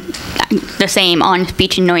perform the same on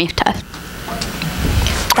speech and noise test.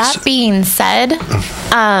 That being said,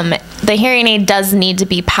 the hearing aid does need to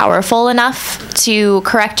be powerful enough to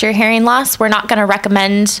correct your hearing loss. We're not going to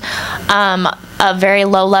recommend a very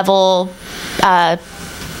low level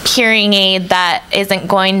hearing aid that isn't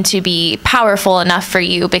going to be powerful enough for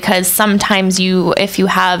you, because sometimes if you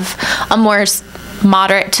have a more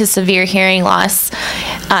moderate to severe hearing loss,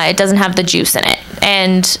 it doesn't have the juice in it,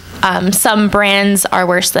 and some brands are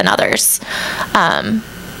worse than others.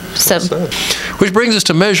 Which brings us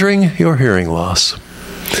to measuring your hearing loss.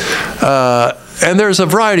 And there's a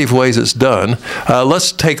variety of ways it's done.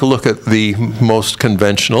 Let's take a look at the most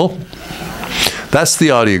conventional. That's the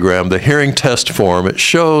audiogram, the hearing test form. It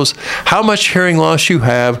shows how much hearing loss you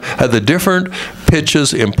have at the different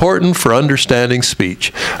pitches important for understanding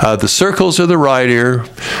speech. The circles are the right ear,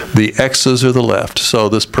 the X's are the left. So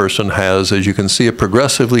this person has, as you can see, a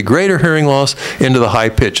progressively greater hearing loss into the high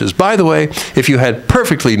pitches. By the way, if you had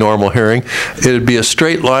perfectly normal hearing, it would be a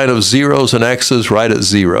straight line of zeros and X's right at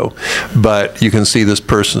 0. But you can see this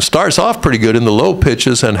person starts off pretty good in the low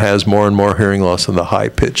pitches and has more and more hearing loss in the high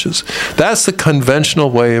pitches. That's the conventional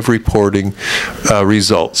way of reporting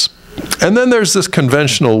results. And then there's this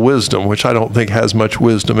conventional wisdom, which I don't think has much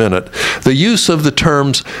wisdom in it. The use of the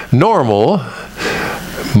terms normal,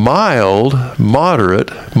 mild,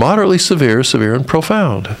 moderate, moderately severe, severe, and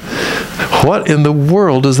profound. What in the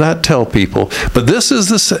world does that tell people? But this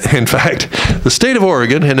is, in fact, the state of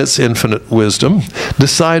Oregon, in its infinite wisdom,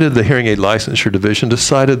 decided, the Hearing Aid Licensure Division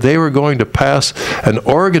decided they were going to pass an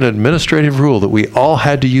Oregon administrative rule that we all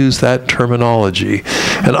had to use that terminology.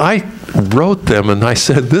 And I wrote them and I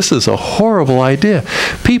said, this is a horrible idea.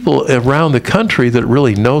 People around the country that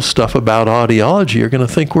really know stuff about audiology are going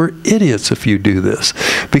to think we're idiots if you do this,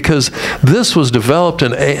 because this was developed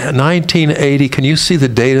in 1980. Can you see the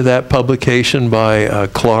date of that publication by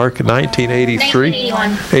Clark? 1983?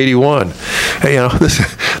 81. You know,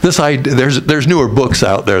 this idea, there's newer books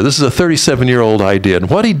out there. This is a 37-year-old idea. And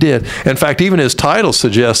what he did, in fact, even his title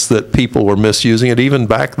suggests that people were misusing it even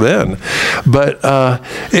back then. But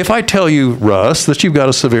if I tell you, Russ, that you've got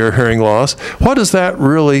a severe hearing loss, what does that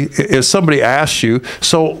really, if somebody asks you,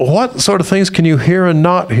 so what sort of things can you hear and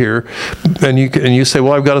not hear? And you say,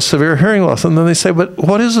 well, I've got a severe hearing loss. And then they say, but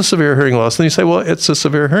what is a severe hearing loss? And you say, well, it's a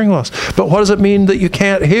severe hearing loss. But what does it mean that you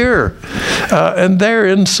can't hear? And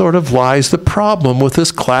therein sort of lies the problem with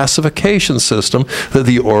this classification system that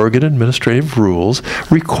the Oregon administrative rules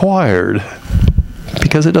required,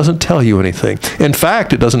 because it doesn't tell you anything. In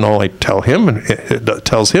fact, it doesn't only tell him, it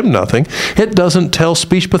tells him nothing. It doesn't tell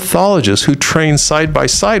speech pathologists who train side by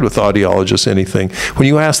side with audiologists anything. When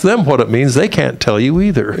you ask them what it means, they can't tell you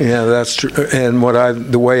either. Yeah, that's true. And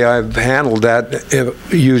the way I've handled that,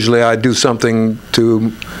 usually I do something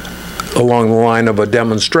along the line of a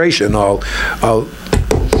demonstration. I'll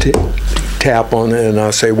tap on it and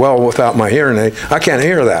I'll say, well, without my hearing aid, I can't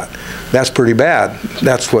hear that. That's pretty bad.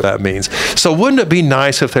 That's what that means. So wouldn't it be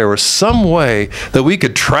nice if there was some way that we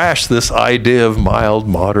could trash this idea of mild,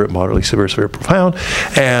 moderate, moderately severe, severe, profound,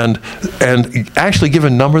 and actually give a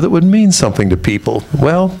number that would mean something to people?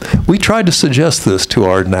 Well, we tried to suggest this to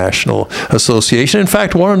our national association. In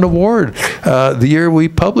fact, won an award the year we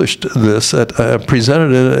published this,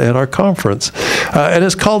 presented it at our conference. And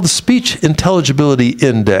it's called the Speech Intelligibility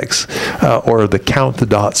Index, or the count the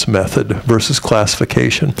dots method versus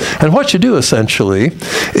classification. And what you do essentially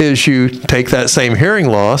is you take that same hearing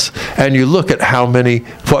loss and you look at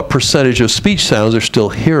what percentage of speech sounds are still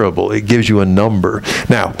hearable. It gives you a number.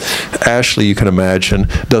 Now, Ashley, you can imagine,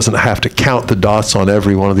 doesn't have to count the dots on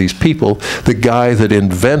every one of these people. The guy that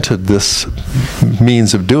invented this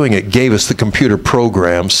means of doing it gave us the computer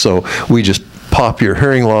program, so we just pop your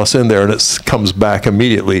hearing loss in there and it comes back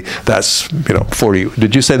immediately. That's, 40.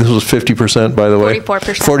 Did you say this was 50%, by the way?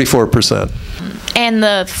 44%. 44%. And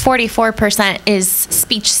the 44% is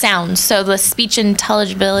speech sounds. So the Speech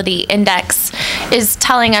Intelligibility Index is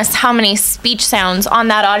telling us how many speech sounds on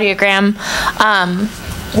that audiogram,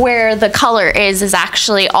 where the color is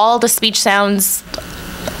actually all the speech sounds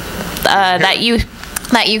that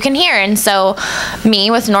you can hear. And so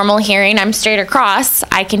me with normal hearing, I'm straight across,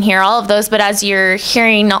 I can hear all of those, but as your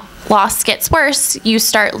hearing loss gets worse, you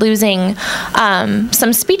start losing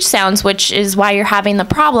some speech sounds, which is why you're having the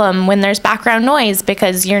problem when there's background noise,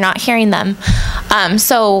 because you're not hearing them.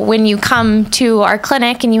 So when you come to our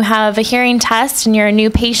clinic and you have a hearing test and you're a new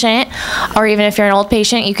patient, or even if you're an old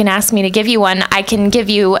patient, you can ask me to give you one. I can give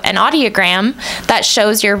you an audiogram that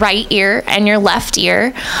shows your right ear and your left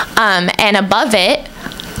ear, and above it,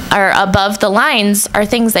 or above the lines, are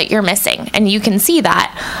things that you're missing, and you can see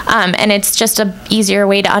that. And it's just an easier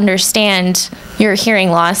way to understand your hearing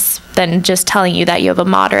loss than just telling you that you have a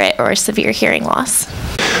moderate or severe hearing loss.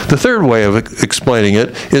 The third way of explaining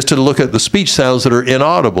it is to look at the speech sounds that are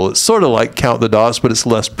inaudible. It's sort of like count the dots, but it's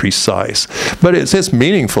less precise. But it's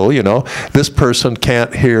meaningful, you know. This person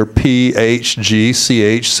can't hear P, H, G, C,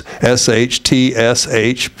 H, S, H, T, S,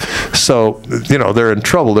 H. So, you know, they're in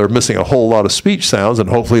trouble. They're missing a whole lot of speech sounds, and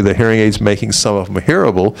hopefully the hearing aid's making some of them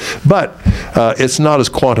hearable. But it's not as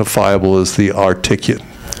quantifiable as the articulate.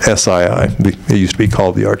 SII, it used to be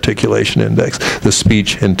called the Articulation Index, the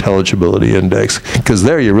Speech Intelligibility Index, because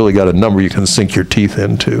there you really got a number you can sink your teeth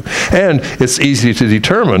into. And it's easy to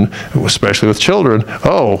determine, especially with children,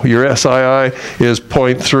 oh, your SII is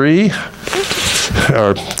 0.3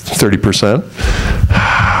 or 30%.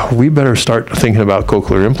 We better start thinking about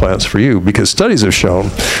cochlear implants for you, because studies have shown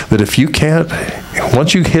that if you can't,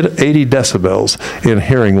 once you hit 80 decibels in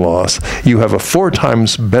hearing loss, you have a 4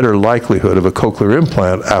 times better likelihood of a cochlear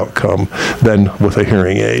implant outcome than with a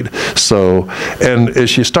hearing aid. So, and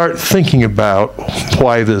as you start thinking about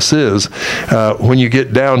why this is, when you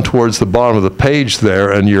get down towards the bottom of the page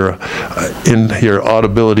there and your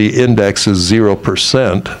audibility index is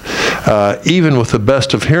 0%, even with the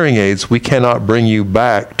best of hearing aids, we cannot bring you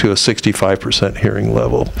back to a 65% hearing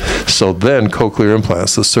level. So then cochlear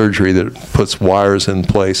implants, the surgery that puts wires in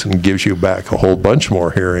place and gives you back a whole bunch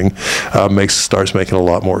more hearing, starts making a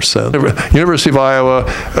lot more sense. University of Iowa,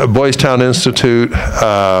 Boys Town Institute,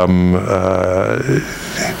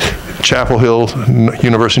 Chapel Hill,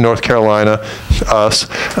 University of North Carolina, us,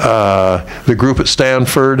 the group at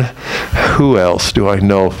Stanford. Who else do I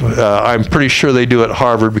know? I'm pretty sure they do at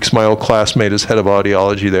Harvard, because my old classmate is head of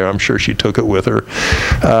audiology there. I'm sure she took it with her.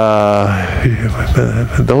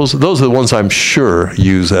 Those are the ones I'm sure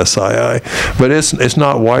use SII. But it's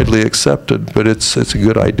not widely accepted, but it's a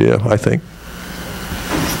good idea, I think.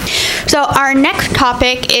 So our next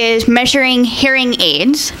topic is measuring hearing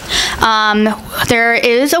aids. There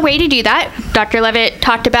is a way to do that. Dr. Levitt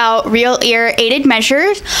talked about real ear aided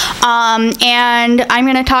measures, and I'm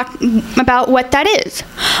going to talk about what that is.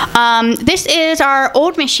 This is our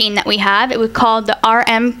old machine that we have. It was called the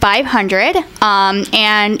RM500,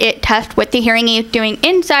 and it tests what the hearing aid is doing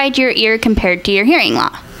inside your ear compared to your hearing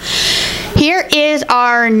loss. Here is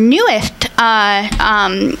our newest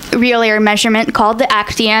real ear measurement called the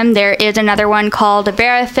Axiom. There is another one called the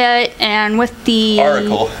VeriFit, and with the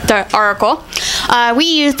Oracle. We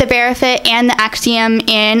use the VeriFit and the Axiom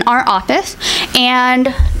in our office, and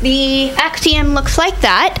the Axiom looks like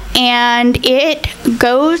that, and it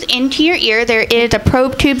goes into your ear. There is a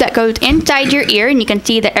probe tube that goes inside your ear, and you can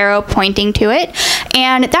see the arrow pointing to it,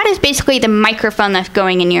 and that is basically the microphone that's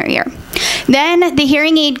going in your ear. Then the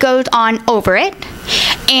hearing aid goes on over it,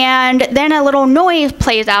 and then a little noise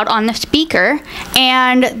plays out on the speaker,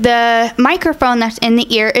 and the microphone that's in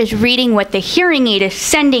the ear is reading what the hearing aid is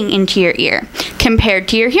sending into your ear compared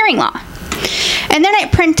to your hearing loss. And then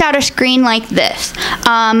it prints out a screen like this.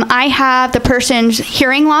 I have the person's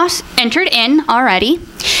hearing loss entered in already,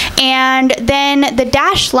 and then the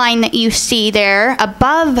dashed line that you see there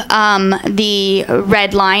above the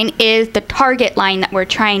red line is the target line that we're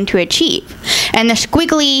trying to achieve. And the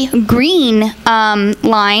squiggly green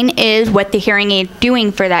line is what the hearing aid is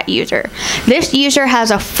doing for that user. This user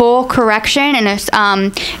has a full correction and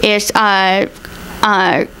is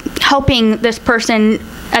helping this person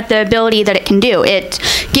at the ability that it can do. It's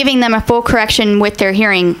giving them a full correction with their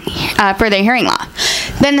hearing, for their hearing loss.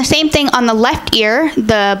 Then the same thing on the left ear,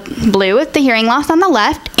 the blue is the hearing loss on the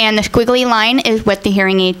left, and the squiggly line is what the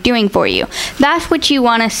hearing aid is doing for you. That's what you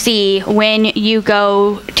want to see when you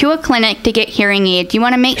go to a clinic to get hearing aids. You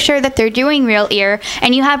want to make sure that they're doing real ear,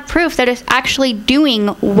 and you have proof that it's actually doing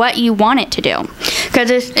what you want it to do.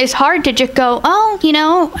 Because it's hard to just go, oh, you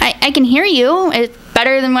know, I can hear you. It's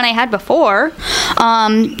better than what I had before.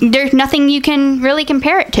 There's nothing you can really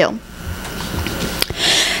compare it to.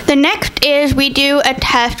 The next is we do a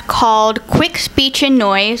test called Quick Speech and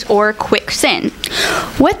Noise, or Quick-SIN.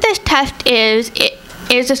 What this test is a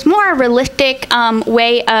more realistic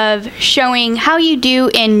way of showing how you do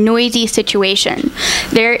in noisy situations.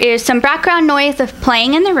 There is some background noise that's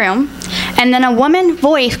playing in the room, and then a woman's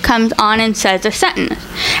voice comes on and says a sentence.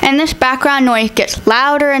 And this background noise gets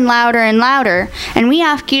louder and louder and louder, and we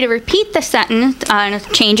ask you to repeat the sentence, and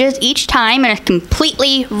it changes each time, and it's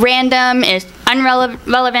completely random, it's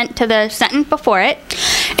irrelevant to the sentence before it.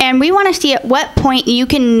 And we want to see at what point you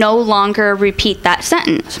can no longer repeat that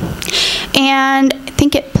sentence. And I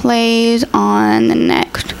think it plays on the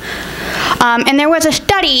next. And there was a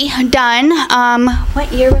study done,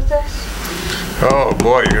 what year was this? Oh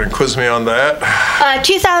boy, you're going to quiz me on that?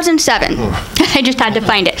 2007. I just had to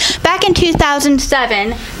find it. back in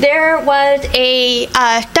 2007, there was a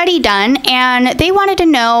study done, and they wanted to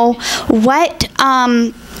know what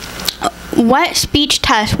speech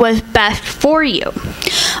test was best for you.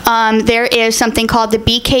 There is something called the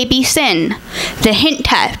BKB-SIN, the hint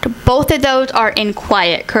test. Both of those are in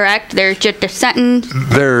quiet, correct? There's just a sentence.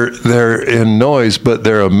 They're in noise, but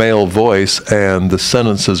they're a male voice, and the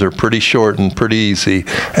sentences are pretty short and pretty easy.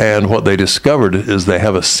 And what they discovered is they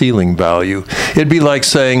have a ceiling value. It'd be like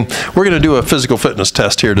saying, we're going to do a physical fitness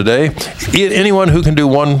test here today. Anyone who can do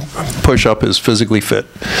one push-up is physically fit.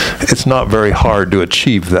 It's not very hard to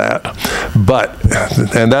achieve that. But,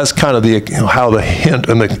 and that's kind of how the hint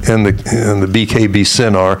and the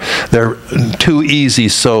BKB-SIN are. They're too easy,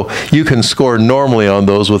 so you can score normally on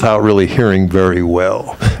those without really hearing very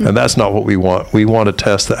well. And that's not what we want. We want a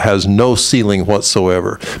test that has no ceiling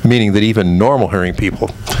whatsoever, meaning that even normal hearing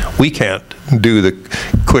people, we can't do the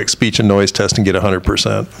quick speech and noise test and get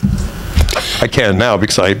 100%. I can now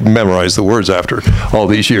because I memorized the words after all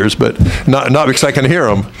these years, but not because I can hear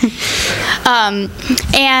them.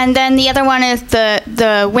 And then the other one is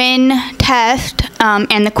the WIN test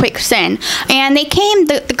and the quick SIN. And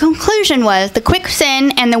the conclusion was the quick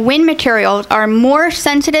SIN and the WIN materials are more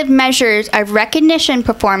sensitive measures of recognition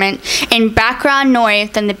performance in background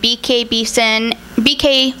noise than the BKB-SIN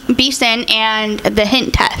and the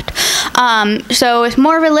hint test. So it's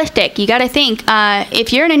more realistic. You got to think,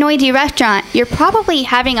 if you're in a noisy restaurant, you're probably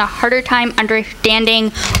having a harder time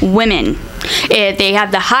understanding women. They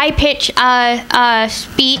have the high-pitched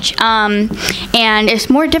speech, and it's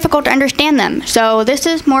more difficult to understand them. So this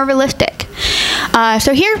is more realistic.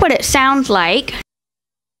 So here's what it sounds like.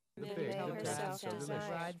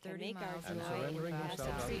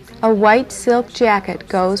 A white silk jacket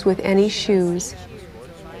goes with any shoes.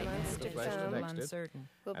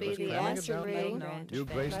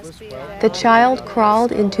 The child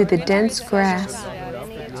crawled into the dense grass.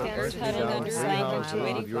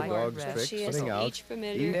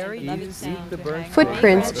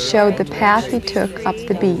 Footprints showed the path he took up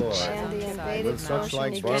the beach. With such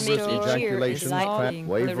like barbarous ejaculations,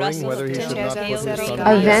 wavering whether he should not put his son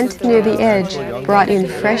A vent near the edge brought in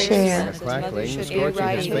fresh air. crackling, scorching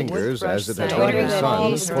his fingers as it had done his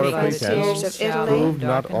son's for a pretense, proved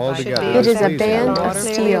not altogether It is a band of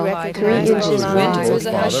steel, 3 inches wide. Both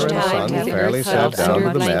father and son fairly sat down to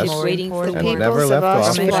the mess, and never left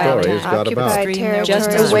off the stories got about.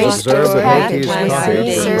 The waste Observe was the packed Yankees by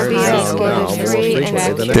copied sea from service now more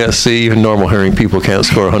frequently than Yeah, see, even normal hearing people can't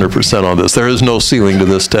score 100% on this. There is no ceiling to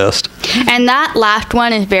this test. And that last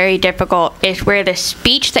one is very difficult. It's where the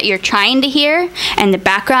speech that you're trying to hear and the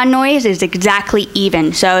background noise is exactly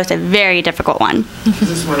even. So it's a very difficult one. This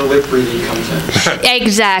is where lip reading comes in.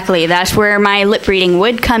 Exactly. That's where my lip reading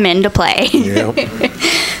would come into play. Yep.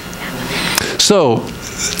 So,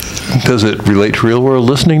 does it relate to real world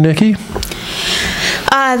listening, Nikki?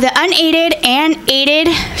 The unaided and aided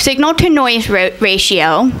signal-to-noise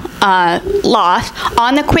ratio loss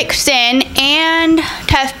on the quick SIN and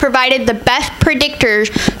test provided the best predictors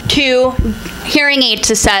to hearing aid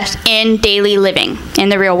success in daily living in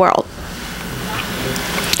the real world.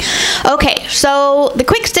 Okay, so the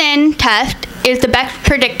quick SIN test is the best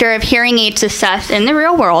predictor of hearing aid success in the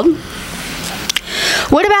real world.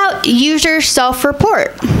 What about user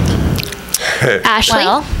self-report? Ashley?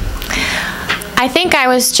 Well, I think I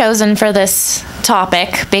was chosen for this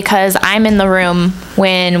topic because I'm in the room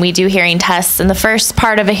when we do hearing tests, and the first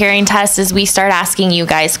part of a hearing test is we start asking you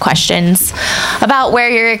guys questions about where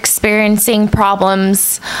you're experiencing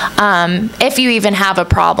problems, if you even have a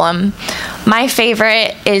problem. My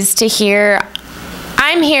favorite is to hear,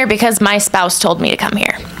 I'm here because my spouse told me to come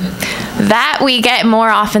here. That we get more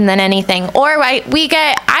often than anything. Or we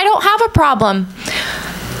get, I don't have a problem.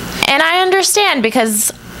 And I understand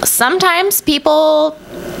because sometimes people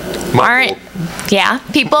aren't,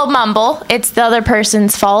 people mumble. It's the other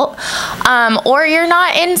person's fault. Or you're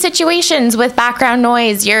not in situations with background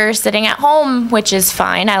noise. You're sitting at home, which is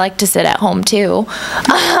fine. I like to sit at home too.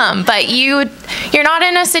 But you're not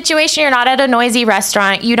in a situation, you're not at a noisy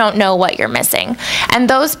restaurant. You don't know what you're missing. And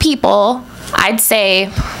those people, I'd say,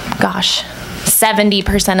 gosh,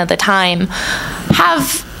 70% of the time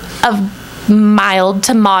have a mild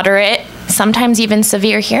to moderate, sometimes even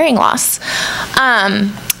severe hearing loss.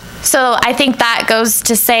 So I think that goes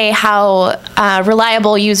to say how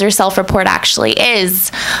reliable user self-report actually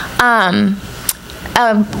is. On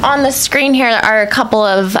the screen here are a couple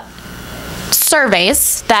of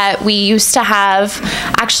surveys that we used to have.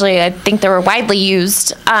 Actually, I think they were widely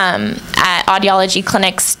used at audiology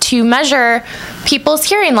clinics to measure people's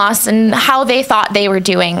hearing loss and how they thought they were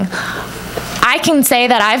doing. I can say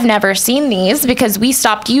that I've never seen these because we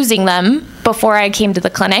stopped using them before I came to the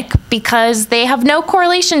clinic because they have no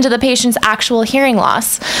correlation to the patient's actual hearing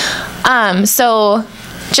loss. So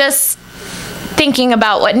just thinking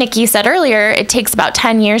about what Nikki said earlier, it takes about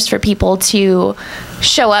 10 years for people to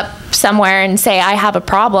show up somewhere and say, I have a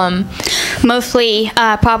problem. Mostly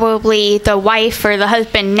probably the wife or the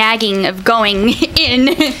husband nagging of going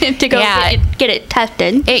in to go get it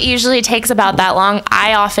tested. It usually takes about that long.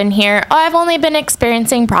 I often hear, oh, I've only been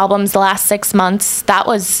experiencing problems the last 6 months. That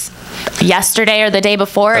was yesterday or the day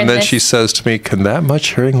before. And then she says to me, can that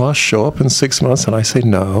much hearing loss show up in 6 months? And I say,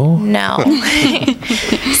 no. No.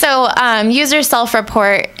 So user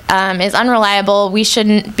self-report is unreliable. We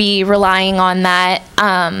shouldn't be relying on that.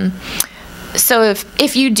 So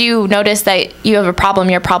if you do notice that you have a problem,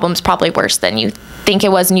 your problem's probably worse than you think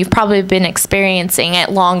it was, and you've probably been experiencing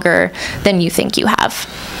it longer than you think you have.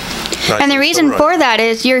 And the reason for that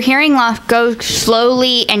is your hearing loss goes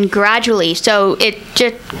slowly and gradually, so it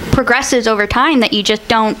just progresses over time that you just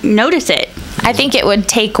don't notice it. I think it would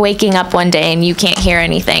take waking up one day and you can't hear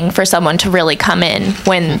anything for someone to really come in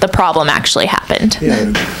when the problem actually happened.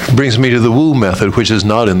 Yeah. Brings me to the Wu method, which is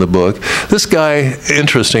not in the book. This guy,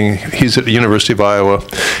 interesting, he's at the University of Iowa.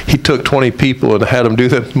 He took 20 people and had them do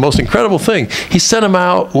the most incredible thing. He sent them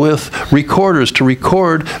out with recorders to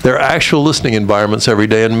record their actual listening environments every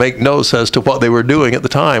day and make notes as to what they were doing at the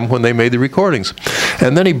time when they made the recordings.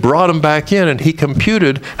 And then he brought them back in and he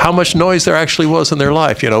computed how much noise there actually was in their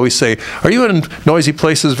life. You know, we say, are you in noisy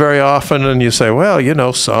places very often? And you say, well, you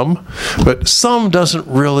know, some. But some doesn't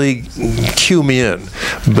really cue me in.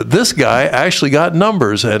 But this guy actually got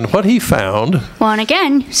numbers, and what he found... Well, and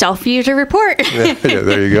again, self-user report. yeah,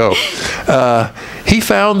 there you go. He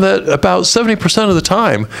found that about 70% of the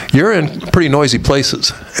time, you're in pretty noisy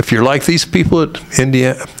places. If you're like these people at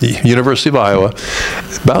University of Iowa,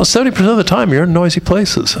 about 70% of the time, you're in noisy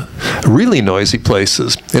places, really noisy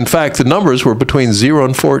places. In fact, the numbers were between 0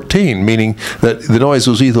 and 14, meaning that the noise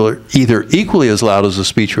was either equally as loud as the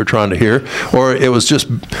speech you were trying to hear, or it was just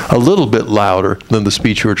a little bit louder than the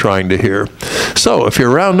speech you were trying to hear. So if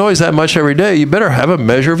you're around noise that much every day, you better have a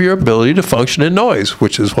measure of your ability to function in noise,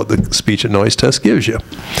 which is what the speech and noise test gives you.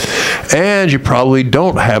 And you probably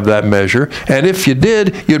don't have that measure, and if you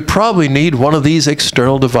did, you'd probably need one of these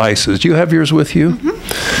external devices. Do you have yours with you? Mm-hmm.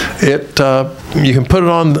 You can put it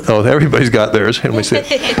on, oh, everybody's got theirs. Let me see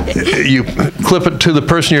it. You clip it to the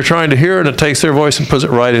person you're trying to hear, and it takes their voice and puts it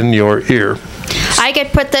right in your ear. I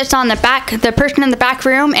could put this on the person in the back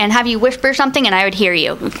room, and have you whisper something, and I would hear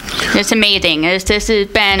you. It's amazing. This has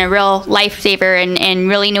been a real lifesaver in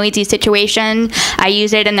really noisy situations. I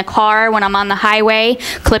use it in the car when I'm on the highway,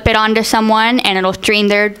 clip it onto someone, and it'll stream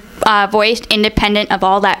their voice independent of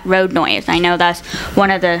all that road noise. I know that's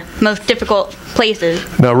one of the most difficult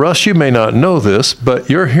places. Now, Russ, you may not know this, but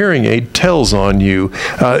your hearing aid tells on you.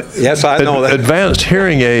 Yes, I know that. Advanced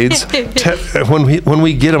hearing aids, when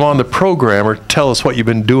we get them on the programmer, tell us what you've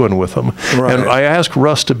been doing with them. Right. And I asked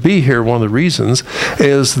Russ to be here. One of the reasons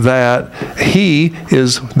is that he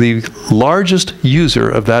is the largest user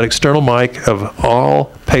of that external mic of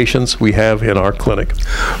all patients we have in our clinic.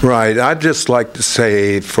 Right. I'd just like to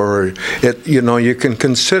say for it, you know, you can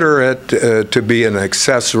consider it to be an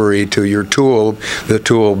accessory to your tool, the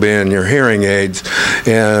tool being your hearing aids,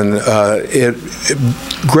 and it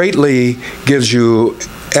greatly gives you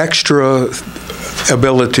extra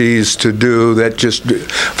abilities to do that. Just,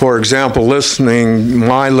 for example,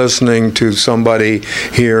 my listening to somebody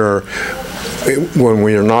here when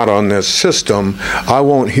we are not on this system, I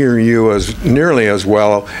won't hear you as nearly as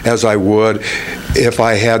well as I would if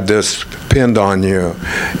I had this pinned on you.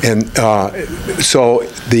 And so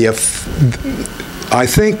I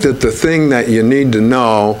think that the thing that you need to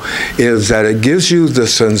know is that it gives you the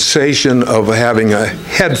sensation of having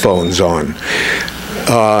headphones on.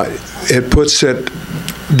 It puts it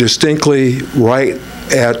distinctly right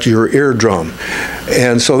at your eardrum.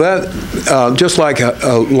 And so that, just like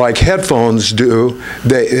headphones do,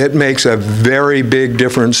 it makes a very big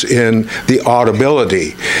difference in the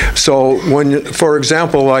audibility. So when, for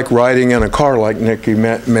example, like riding in a car, like Nikki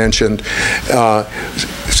mentioned,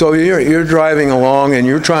 so you're driving along and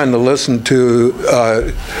you're trying to listen to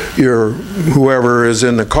whoever is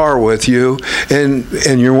in the car with you,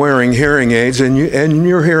 and you're wearing hearing aids, and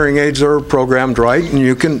your hearing aids are programmed right, and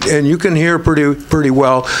you can hear pretty well.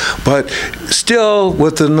 well, but still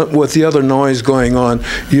with the other noise going on,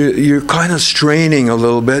 you're kind of straining a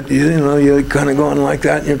little bit. You're kind of going like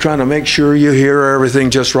that, and you're trying to make sure you hear everything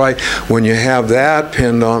just right. When you have that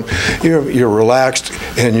pinned on, you're relaxed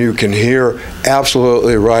and you can hear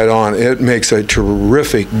absolutely right on. It makes a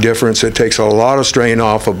terrific difference. It takes a lot of strain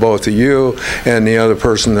off of both of you and the other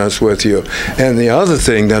person that's with you. And the other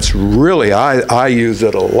thing that's really, I use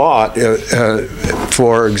it a lot,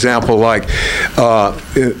 for example, like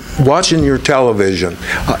watching your television.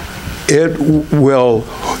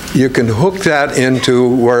 You can hook that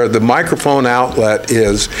into where the microphone outlet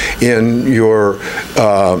is in your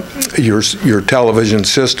television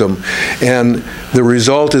system, and the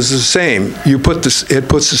result is the same. It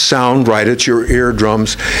puts the sound right at your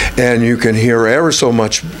eardrums, and you can hear ever so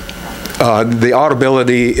much. The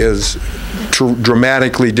audibility is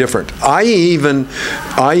dramatically different. I even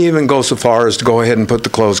go so far as to go ahead and put the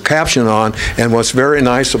closed caption on, and what's very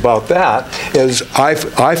nice about that is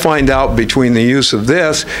I find out between the use of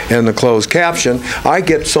this and the closed caption, I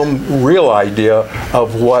get some real idea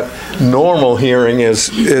of what normal hearing is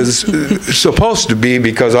supposed to be,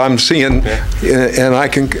 because I'm seeing, and I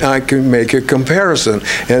can make a comparison.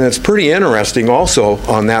 And it's pretty interesting also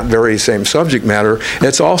on that very same subject matter.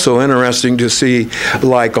 It's also interesting to see,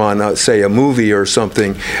 like on say a movie or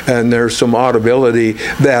something, and there's some audibility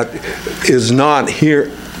that is not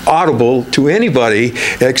audible to anybody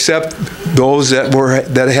except those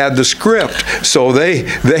that had the script. So they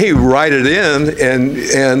write it in,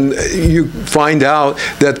 and you find out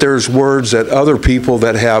that there's words that other people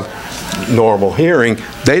that have normal hearing,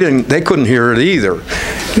 they couldn't hear it either.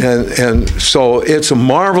 And so it's a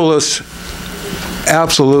marvelous,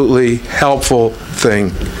 absolutely helpful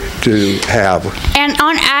thing to have. And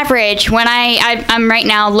on average, when I'm right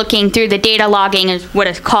now looking through the data logging, is what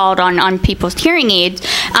it's called, on people's hearing aids,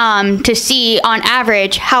 to see on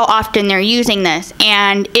average how often they're using this,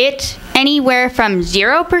 and it's anywhere from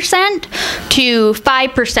 0% to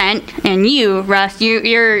 5%. And you, Russ,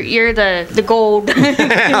 you're the gold.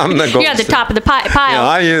 I'm the gold. You're at the top of the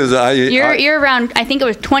pile. Yeah, You're around, I think it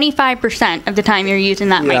was 25% of the time you're using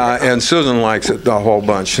that microphone. Yeah, and Susan likes it a whole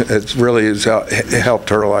bunch. It really has helped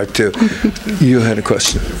her life too. You had a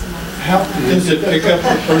question. How does it pick up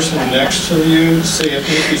the person next to you? Say if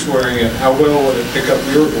Nikki's wearing it, how well would it pick up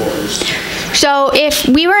your voice? So if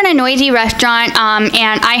we were in a noisy restaurant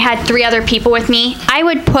and I had 3 other people with me, I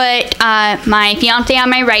would put my fiance on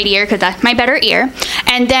my right ear, because that's my better ear,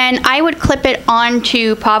 and then I would clip it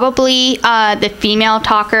onto probably the female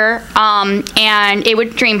talker, and it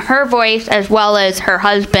would stream her voice as well as her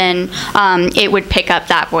husband. It would pick up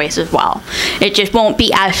that voice as well. It just won't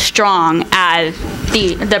be as strong as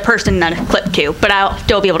the person that it's clipped to, but I'll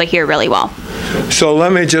still be able to hear really well. So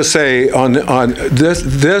let me just say, on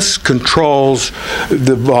this controls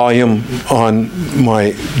the volume on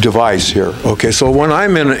my device here. Okay, so when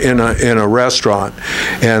I'm in a restaurant,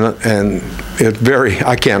 and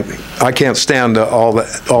I can't stand all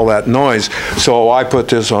that noise, so I put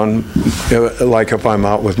this on. Like if I'm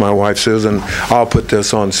out with my wife Susan, I'll put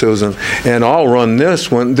this on Susan, and I'll run this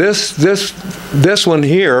one. This one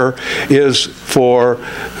here is for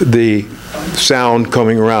the sound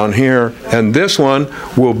coming around here, and this one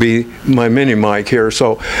will be my mini mic here.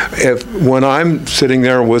 So when I'm sitting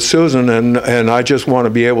there with Susan and I just want to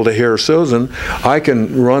be able to hear Susan, I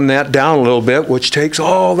can run that down a little bit, which takes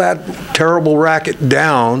all that terrible racket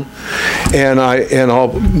down, and I'll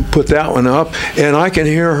put that one up, and I can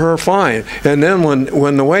hear her fine. And then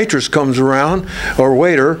when the waitress comes around, or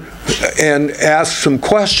waiter, and asks some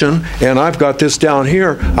question, and I've got this down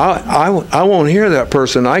here, I won't hear that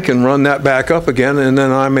person. I can run that back up again, and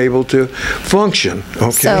then I'm able to function.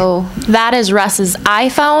 Okay. So that is Russ's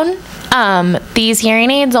iPhone. These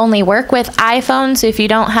hearing aids only work with iPhone, so if you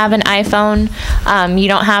don't have an iPhone, you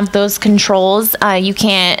don't have those controls. You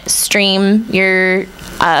can't stream your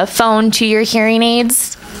phone to your hearing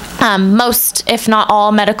aids. Most, if not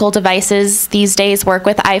all, medical devices these days work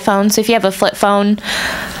with iPhone. So if you have a flip phone,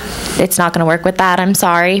 it's not going to work with that. I'm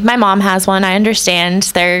sorry. My mom has one. I understand.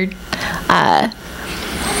 They're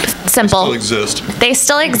simple. They still exist. They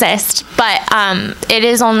still exist, but it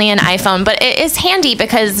is only an iPhone. But it is handy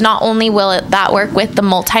because not only will that work with the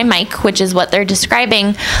multi-mic, which is what they're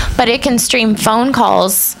describing, but it can stream phone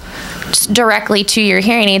calls directly to your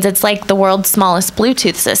hearing aids. It's like the world's smallest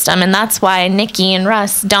Bluetooth system, and that's why Nikki and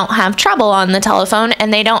Russ don't have trouble on the telephone,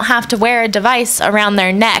 and they don't have to wear a device around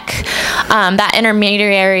their neck. That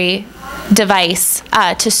intermediary device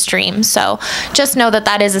to stream. So just know that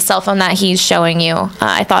that is a cell phone that he's showing you.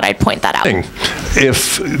 I thought I'd point that out.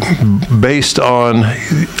 If, based on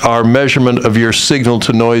our measurement of your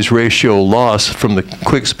signal-to-noise ratio loss from the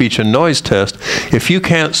quick speech and noise test, if you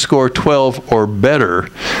can't score 12 or better,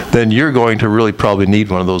 then you're going to really probably need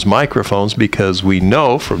one of those microphones, because we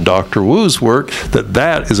know from Dr. Wu's work that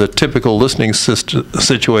that is a typical listening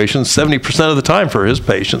situation 70% of the time for his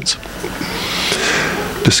patients.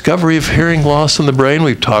 Discovery of hearing loss in the brain,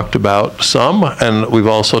 we've talked about some, and we've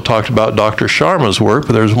also talked about Dr. Sharma's work,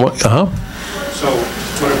 but there's one, So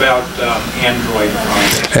what about Android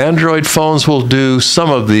phones? Android phones will do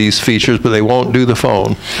some of these features, but they won't do the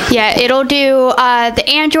phone. Yeah, it'll do the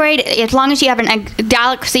Android. As long as you have a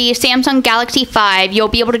Samsung Galaxy 5, you'll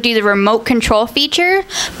be able to do the remote control feature,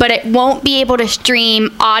 but it won't be able to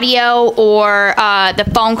stream audio or the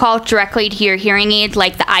phone calls directly to your hearing aids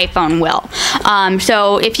like the iPhone will.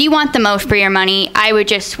 So if you want the most for your money, I would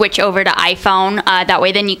just switch over to iPhone. That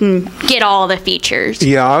way, then you can get all the features.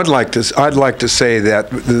 Yeah, I'd like to say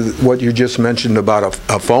that what you just mentioned about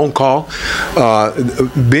a phone call,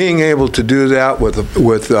 being able to do that with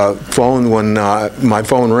a phone when my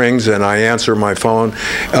phone rings and I answer my phone,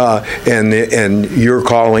 and you're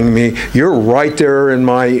calling me, you're right there in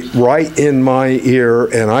my ear,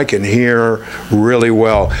 and I can hear really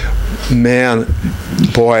well. Man,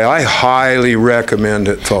 boy, I highly recommend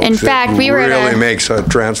it, folks. In fact, it really makes a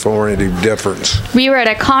transformative difference. We were at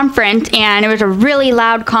a conference, and it was a really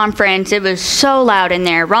loud conference. It was so loud in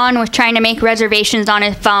there. Ron was trying to make reservations on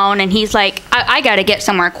his phone, and he's like, I got to get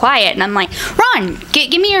somewhere quiet. And I'm like, Ron,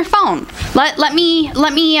 give me your phone. Let me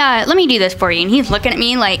do this for you. And he's looking at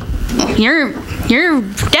me like, you're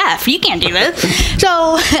deaf. You can't do this. So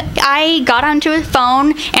I got onto his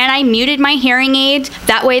phone and I muted my hearing aids.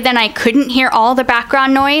 That way then I couldn't hear all the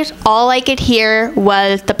background noise. All I could hear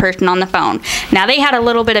was the person on the phone. Now they had a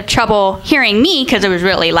little bit of trouble hearing me because it was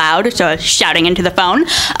really loud, so I was shouting into the phone.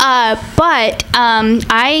 But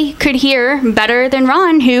I could hear better than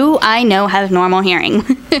Ron, who I know has normal hearing.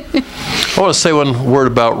 I want to say one word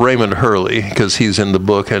about Raymond Hurley, because he's in the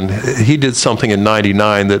book, and he did something in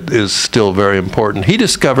 '99 that is still very important. He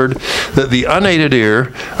discovered that the unaided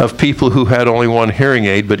ear of people who had only one hearing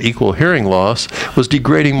aid but equal hearing loss was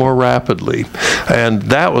degrading more rapidly. And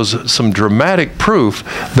that was some dramatic proof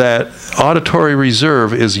that auditory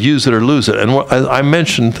reserve is use it or lose it. And as I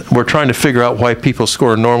mentioned, we're trying to figure out why people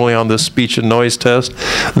score normally on this speech and noise test.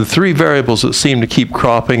 The three variables that seem to keep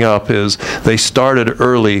cropping up is they started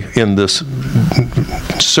early in this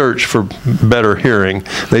search for better hearing.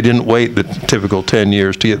 They didn't wait the typical 10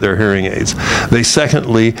 years to get their hearing aids. They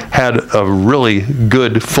secondly had a really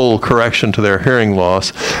good full correction to their hearing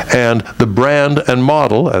loss, and the brand and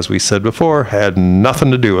model, as we said before, had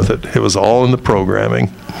nothing to do with it. It was all in the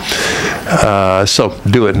programming. So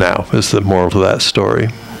do it now is the moral to that story.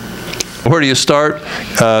 Where do you start?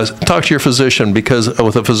 Talk to your physician, because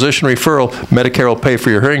with a physician referral, Medicare will pay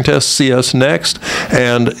for your hearing test. See us next,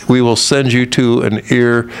 and we will send you to an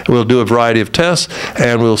ear. We'll do a variety of tests,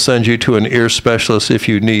 and we'll send you to an ear specialist if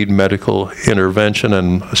you need medical intervention,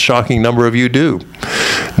 and a shocking number of you do.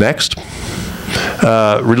 Next.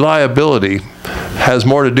 Reliability has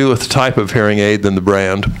more to do with the type of hearing aid than the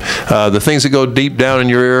brand. The things that go deep down in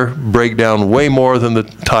your ear break down way more than the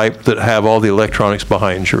type that have all the electronics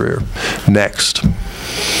behind your ear. Next.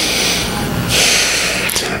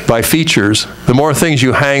 By features, the more things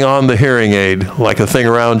you hang on the hearing aid, like a thing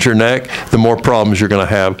around your neck, the more problems you're going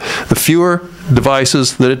to have. The fewer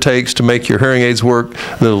devices that it takes to make your hearing aids work,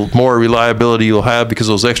 the more reliability you'll have, because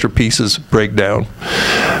those extra pieces break down.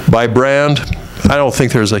 By brand, I don't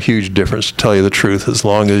think there's a huge difference, to tell you the truth, as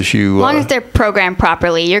long as you... As long as they're programmed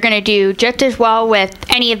properly, you're going to do just as well with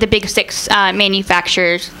any of the big six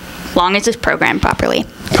manufacturers, as long as it's programmed properly.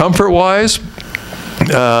 Comfort-wise,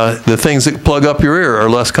 the things that plug up your ear are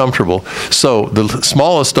less comfortable. So the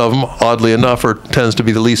smallest of them, oddly enough, tends to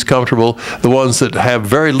be the least comfortable. The ones that have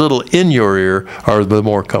very little in your ear are the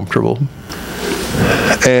more comfortable.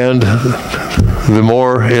 And the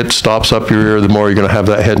more it stops up your ear, the more you're going to have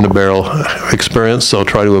that head in the barrel experience, so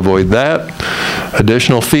try to avoid that.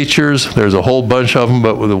 Additional features, there's a whole bunch of them,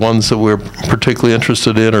 but the ones that we're particularly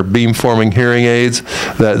interested in are beam-forming hearing aids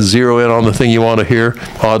that zero in on the thing you want to hear.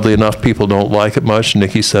 Oddly enough, people don't like it much.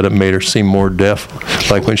 Nikki said it made her seem more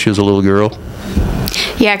deaf, like when she was a little girl.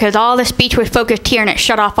 Yeah, because all the speech was focused here and it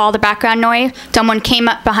shut off all the background noise. Someone came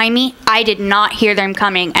up behind me. I did not hear them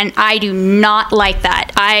coming, and I do not like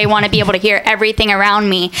that. I want to be able to hear everything around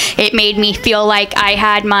me. It made me feel like I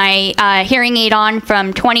had my hearing aid on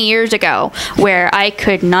from 20 years ago, where I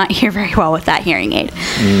could not hear very well with that hearing aid.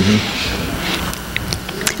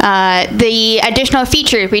 The additional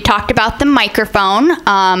features, we talked about the microphone.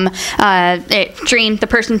 It streams the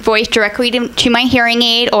person's voice directly to my hearing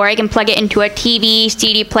aid, or I can plug it into a TV,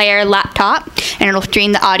 CD player, laptop, and it'll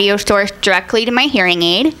stream the audio source directly to my hearing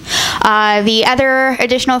aid. The other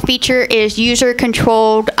additional feature is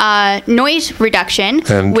user-controlled noise reduction.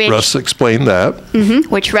 And Russ explained that.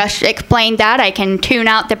 Which Russ explained that. I can tune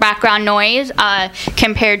out the background noise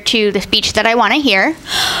compared to the speech that I want to hear.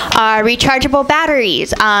 Rechargeable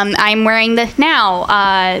batteries. I'm wearing this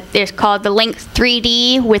now. It's called the Link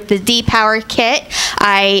 3D with the Z-Power kit.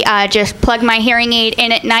 I just plug my hearing aid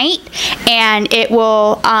in at night, and it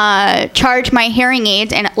will charge my hearing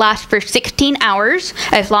aids, and it lasts for 16 hours,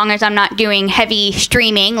 as long as I'm not doing heavy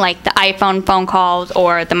streaming like the iPhone phone calls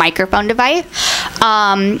or the microphone device.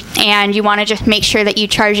 And you want to just make sure that you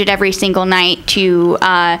charge it every single night to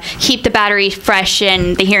keep the batteries fresh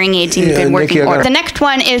and the hearing aids in good working order. The next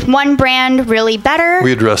one is One Brand Really Better.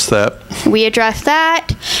 We addressed that. We addressed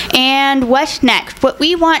that. And what's next? What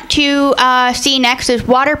we want to see next is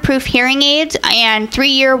waterproof hearing aids and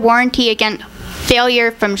 3-year warranty against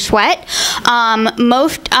failure from sweat.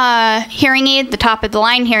 Most hearing aids, the top of the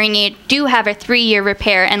line hearing aids, do have a 3-year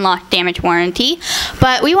repair and loss damage warranty,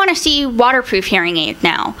 but we want to see waterproof hearing aids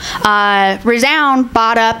now. Resound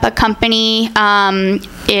bought up a company,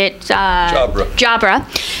 it's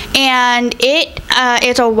Jabra, and it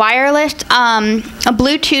is a wireless, a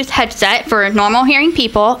Bluetooth headset for normal hearing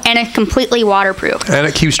people, and it's completely waterproof. And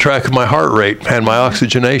it keeps track of my heart rate and my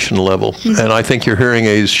oxygenation level. And I think your hearing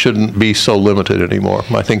aids shouldn't be so limited anymore.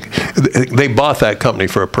 I think they bought that company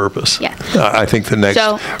for a purpose. Yeah. I think the next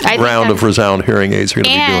round of Resound hearing aids are going to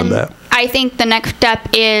be doing that. I think the next step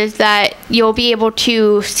is that you'll be able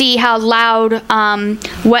to see how loud,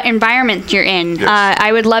 what environment you're in. Yes.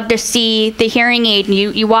 I would love to see the hearing aid.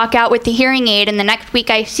 You walk out with the hearing aid, and the next week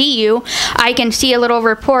I see you, I can see a little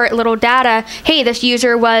report, little data. Hey, this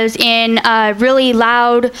user was in really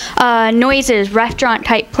loud noises,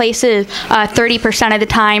 restaurant-type places, 30% of the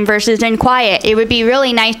time versus in quiet. It would be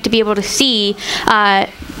really nice to be able to see what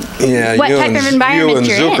type of environment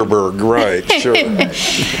you're in. You and Zuckerberg, right, sure.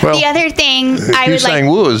 Well, the other thing I would like...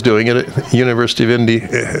 Wu is doing it at University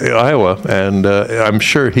of Iowa, and I'm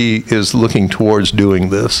sure he is looking towards doing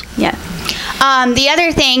this. Yeah. The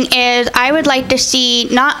other thing is I would like to see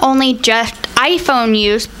not only just iPhone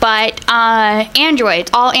use, but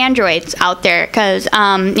Androids, all Androids out there, because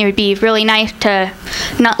it would be really nice to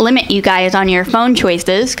not limit you guys on your phone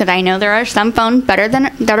choices, because I know there are some phones that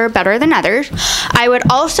are better than others. I would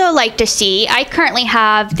also like to see, I currently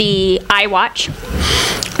have the iWatch,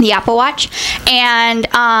 the Apple Watch, and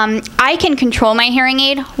I can control my hearing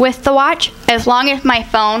aid with the watch as long as my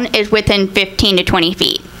phone is within 15 to 20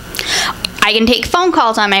 feet. I can take phone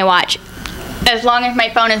calls on my watch. As long as my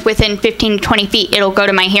phone is within 15 to 20 feet, it'll go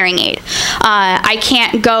to my hearing aid. I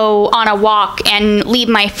can't go on a walk and leave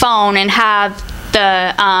my phone and have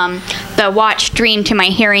the watch stream to my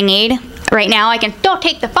hearing aid. Right now, I can still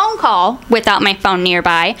take the phone call without my phone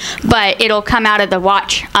nearby, but it'll come out of the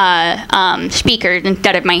watch speakers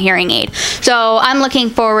instead of my hearing aid. So I'm looking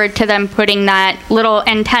forward to them putting that little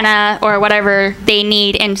antenna or whatever they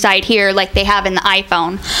need inside here like they have in the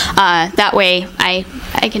iPhone. That way, I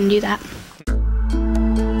can do that.